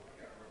or?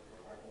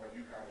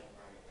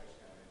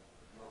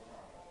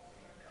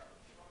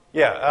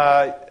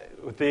 Yeah,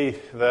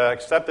 the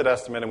accepted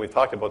estimate, and we've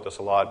talked about this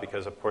a lot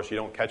because, of course, you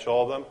don't catch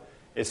all of them,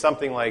 is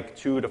something like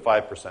 2 to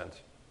 5%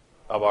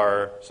 of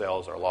our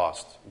sales are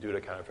lost due to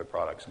counterfeit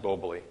products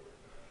globally,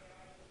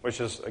 which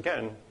is,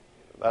 again,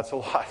 that's a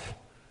lot.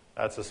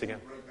 That's a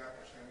significant.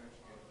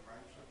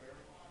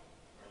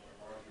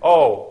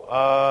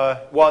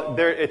 Well,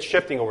 it's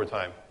shifting over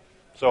time.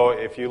 So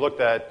if you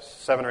looked at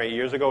 7 or 8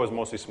 years ago, it was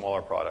mostly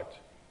smaller product,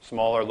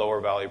 smaller, lower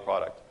value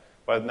product.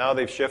 But now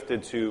they've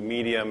shifted to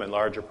medium and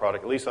larger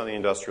product, at least on the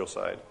industrial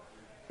side.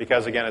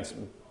 Because, again, it's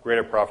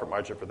greater profit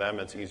margin for them.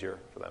 It's easier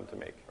for them to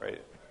make, right?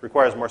 It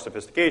requires more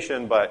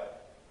sophistication,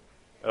 but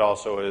it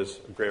also is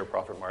a greater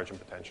profit margin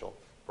potential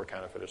for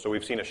counterfeiters. So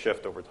we've seen a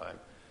shift over time.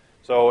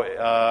 So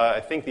I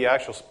think the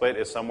actual split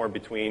is somewhere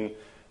between,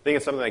 I think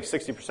it's something like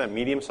 60%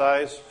 medium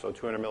size, so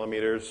 200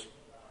 millimeters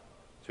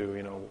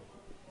to,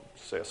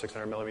 say a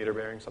 600 millimeter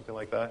bearing, something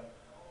like that.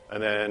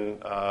 And then,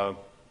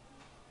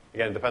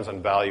 again, it depends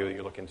on value that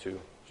you look into.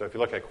 So if you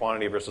look at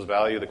quantity versus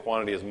value, the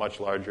quantity is much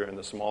larger in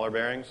the smaller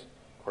bearings,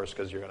 of course,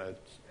 because you're going to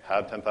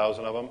have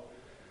 10,000 of them.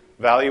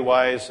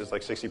 Value-wise, it's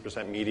like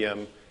 60%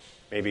 medium,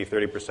 maybe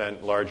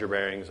 30% larger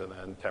bearings, and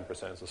then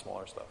 10% is the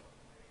smaller stuff.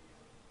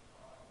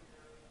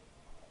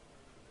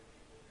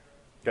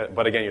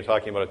 But again, you're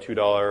talking about a $2,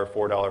 $4,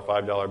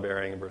 $5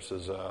 bearing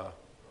versus a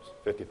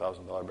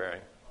 $50,000 bearing.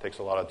 It takes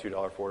a lot of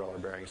 $2,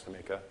 $4 bearings to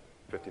make a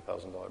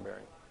 $50,000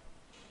 bearing.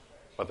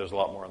 But there's a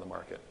lot more on the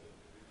market.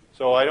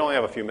 So I only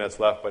have a few minutes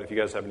left, but if you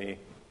guys have any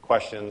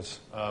questions,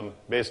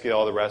 basically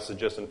all the rest is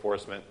just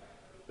enforcement.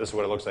 This is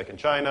what it looks like in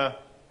China,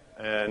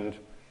 and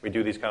we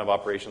do these kind of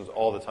operations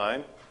all the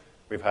time.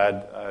 We've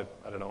had,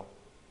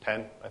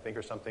 10, I think,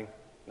 or something,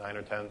 9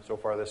 or 10 so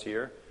far this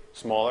year.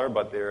 Smaller,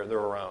 but they're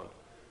around.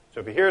 So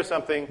if you hear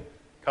something,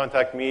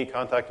 contact me,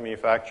 contact the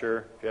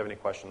manufacturer. If you have any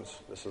questions,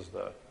 this is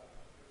the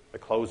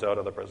closeout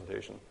of the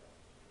presentation.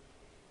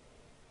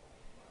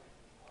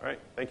 All right.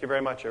 Thank you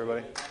very much,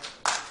 everybody.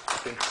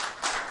 Thank you.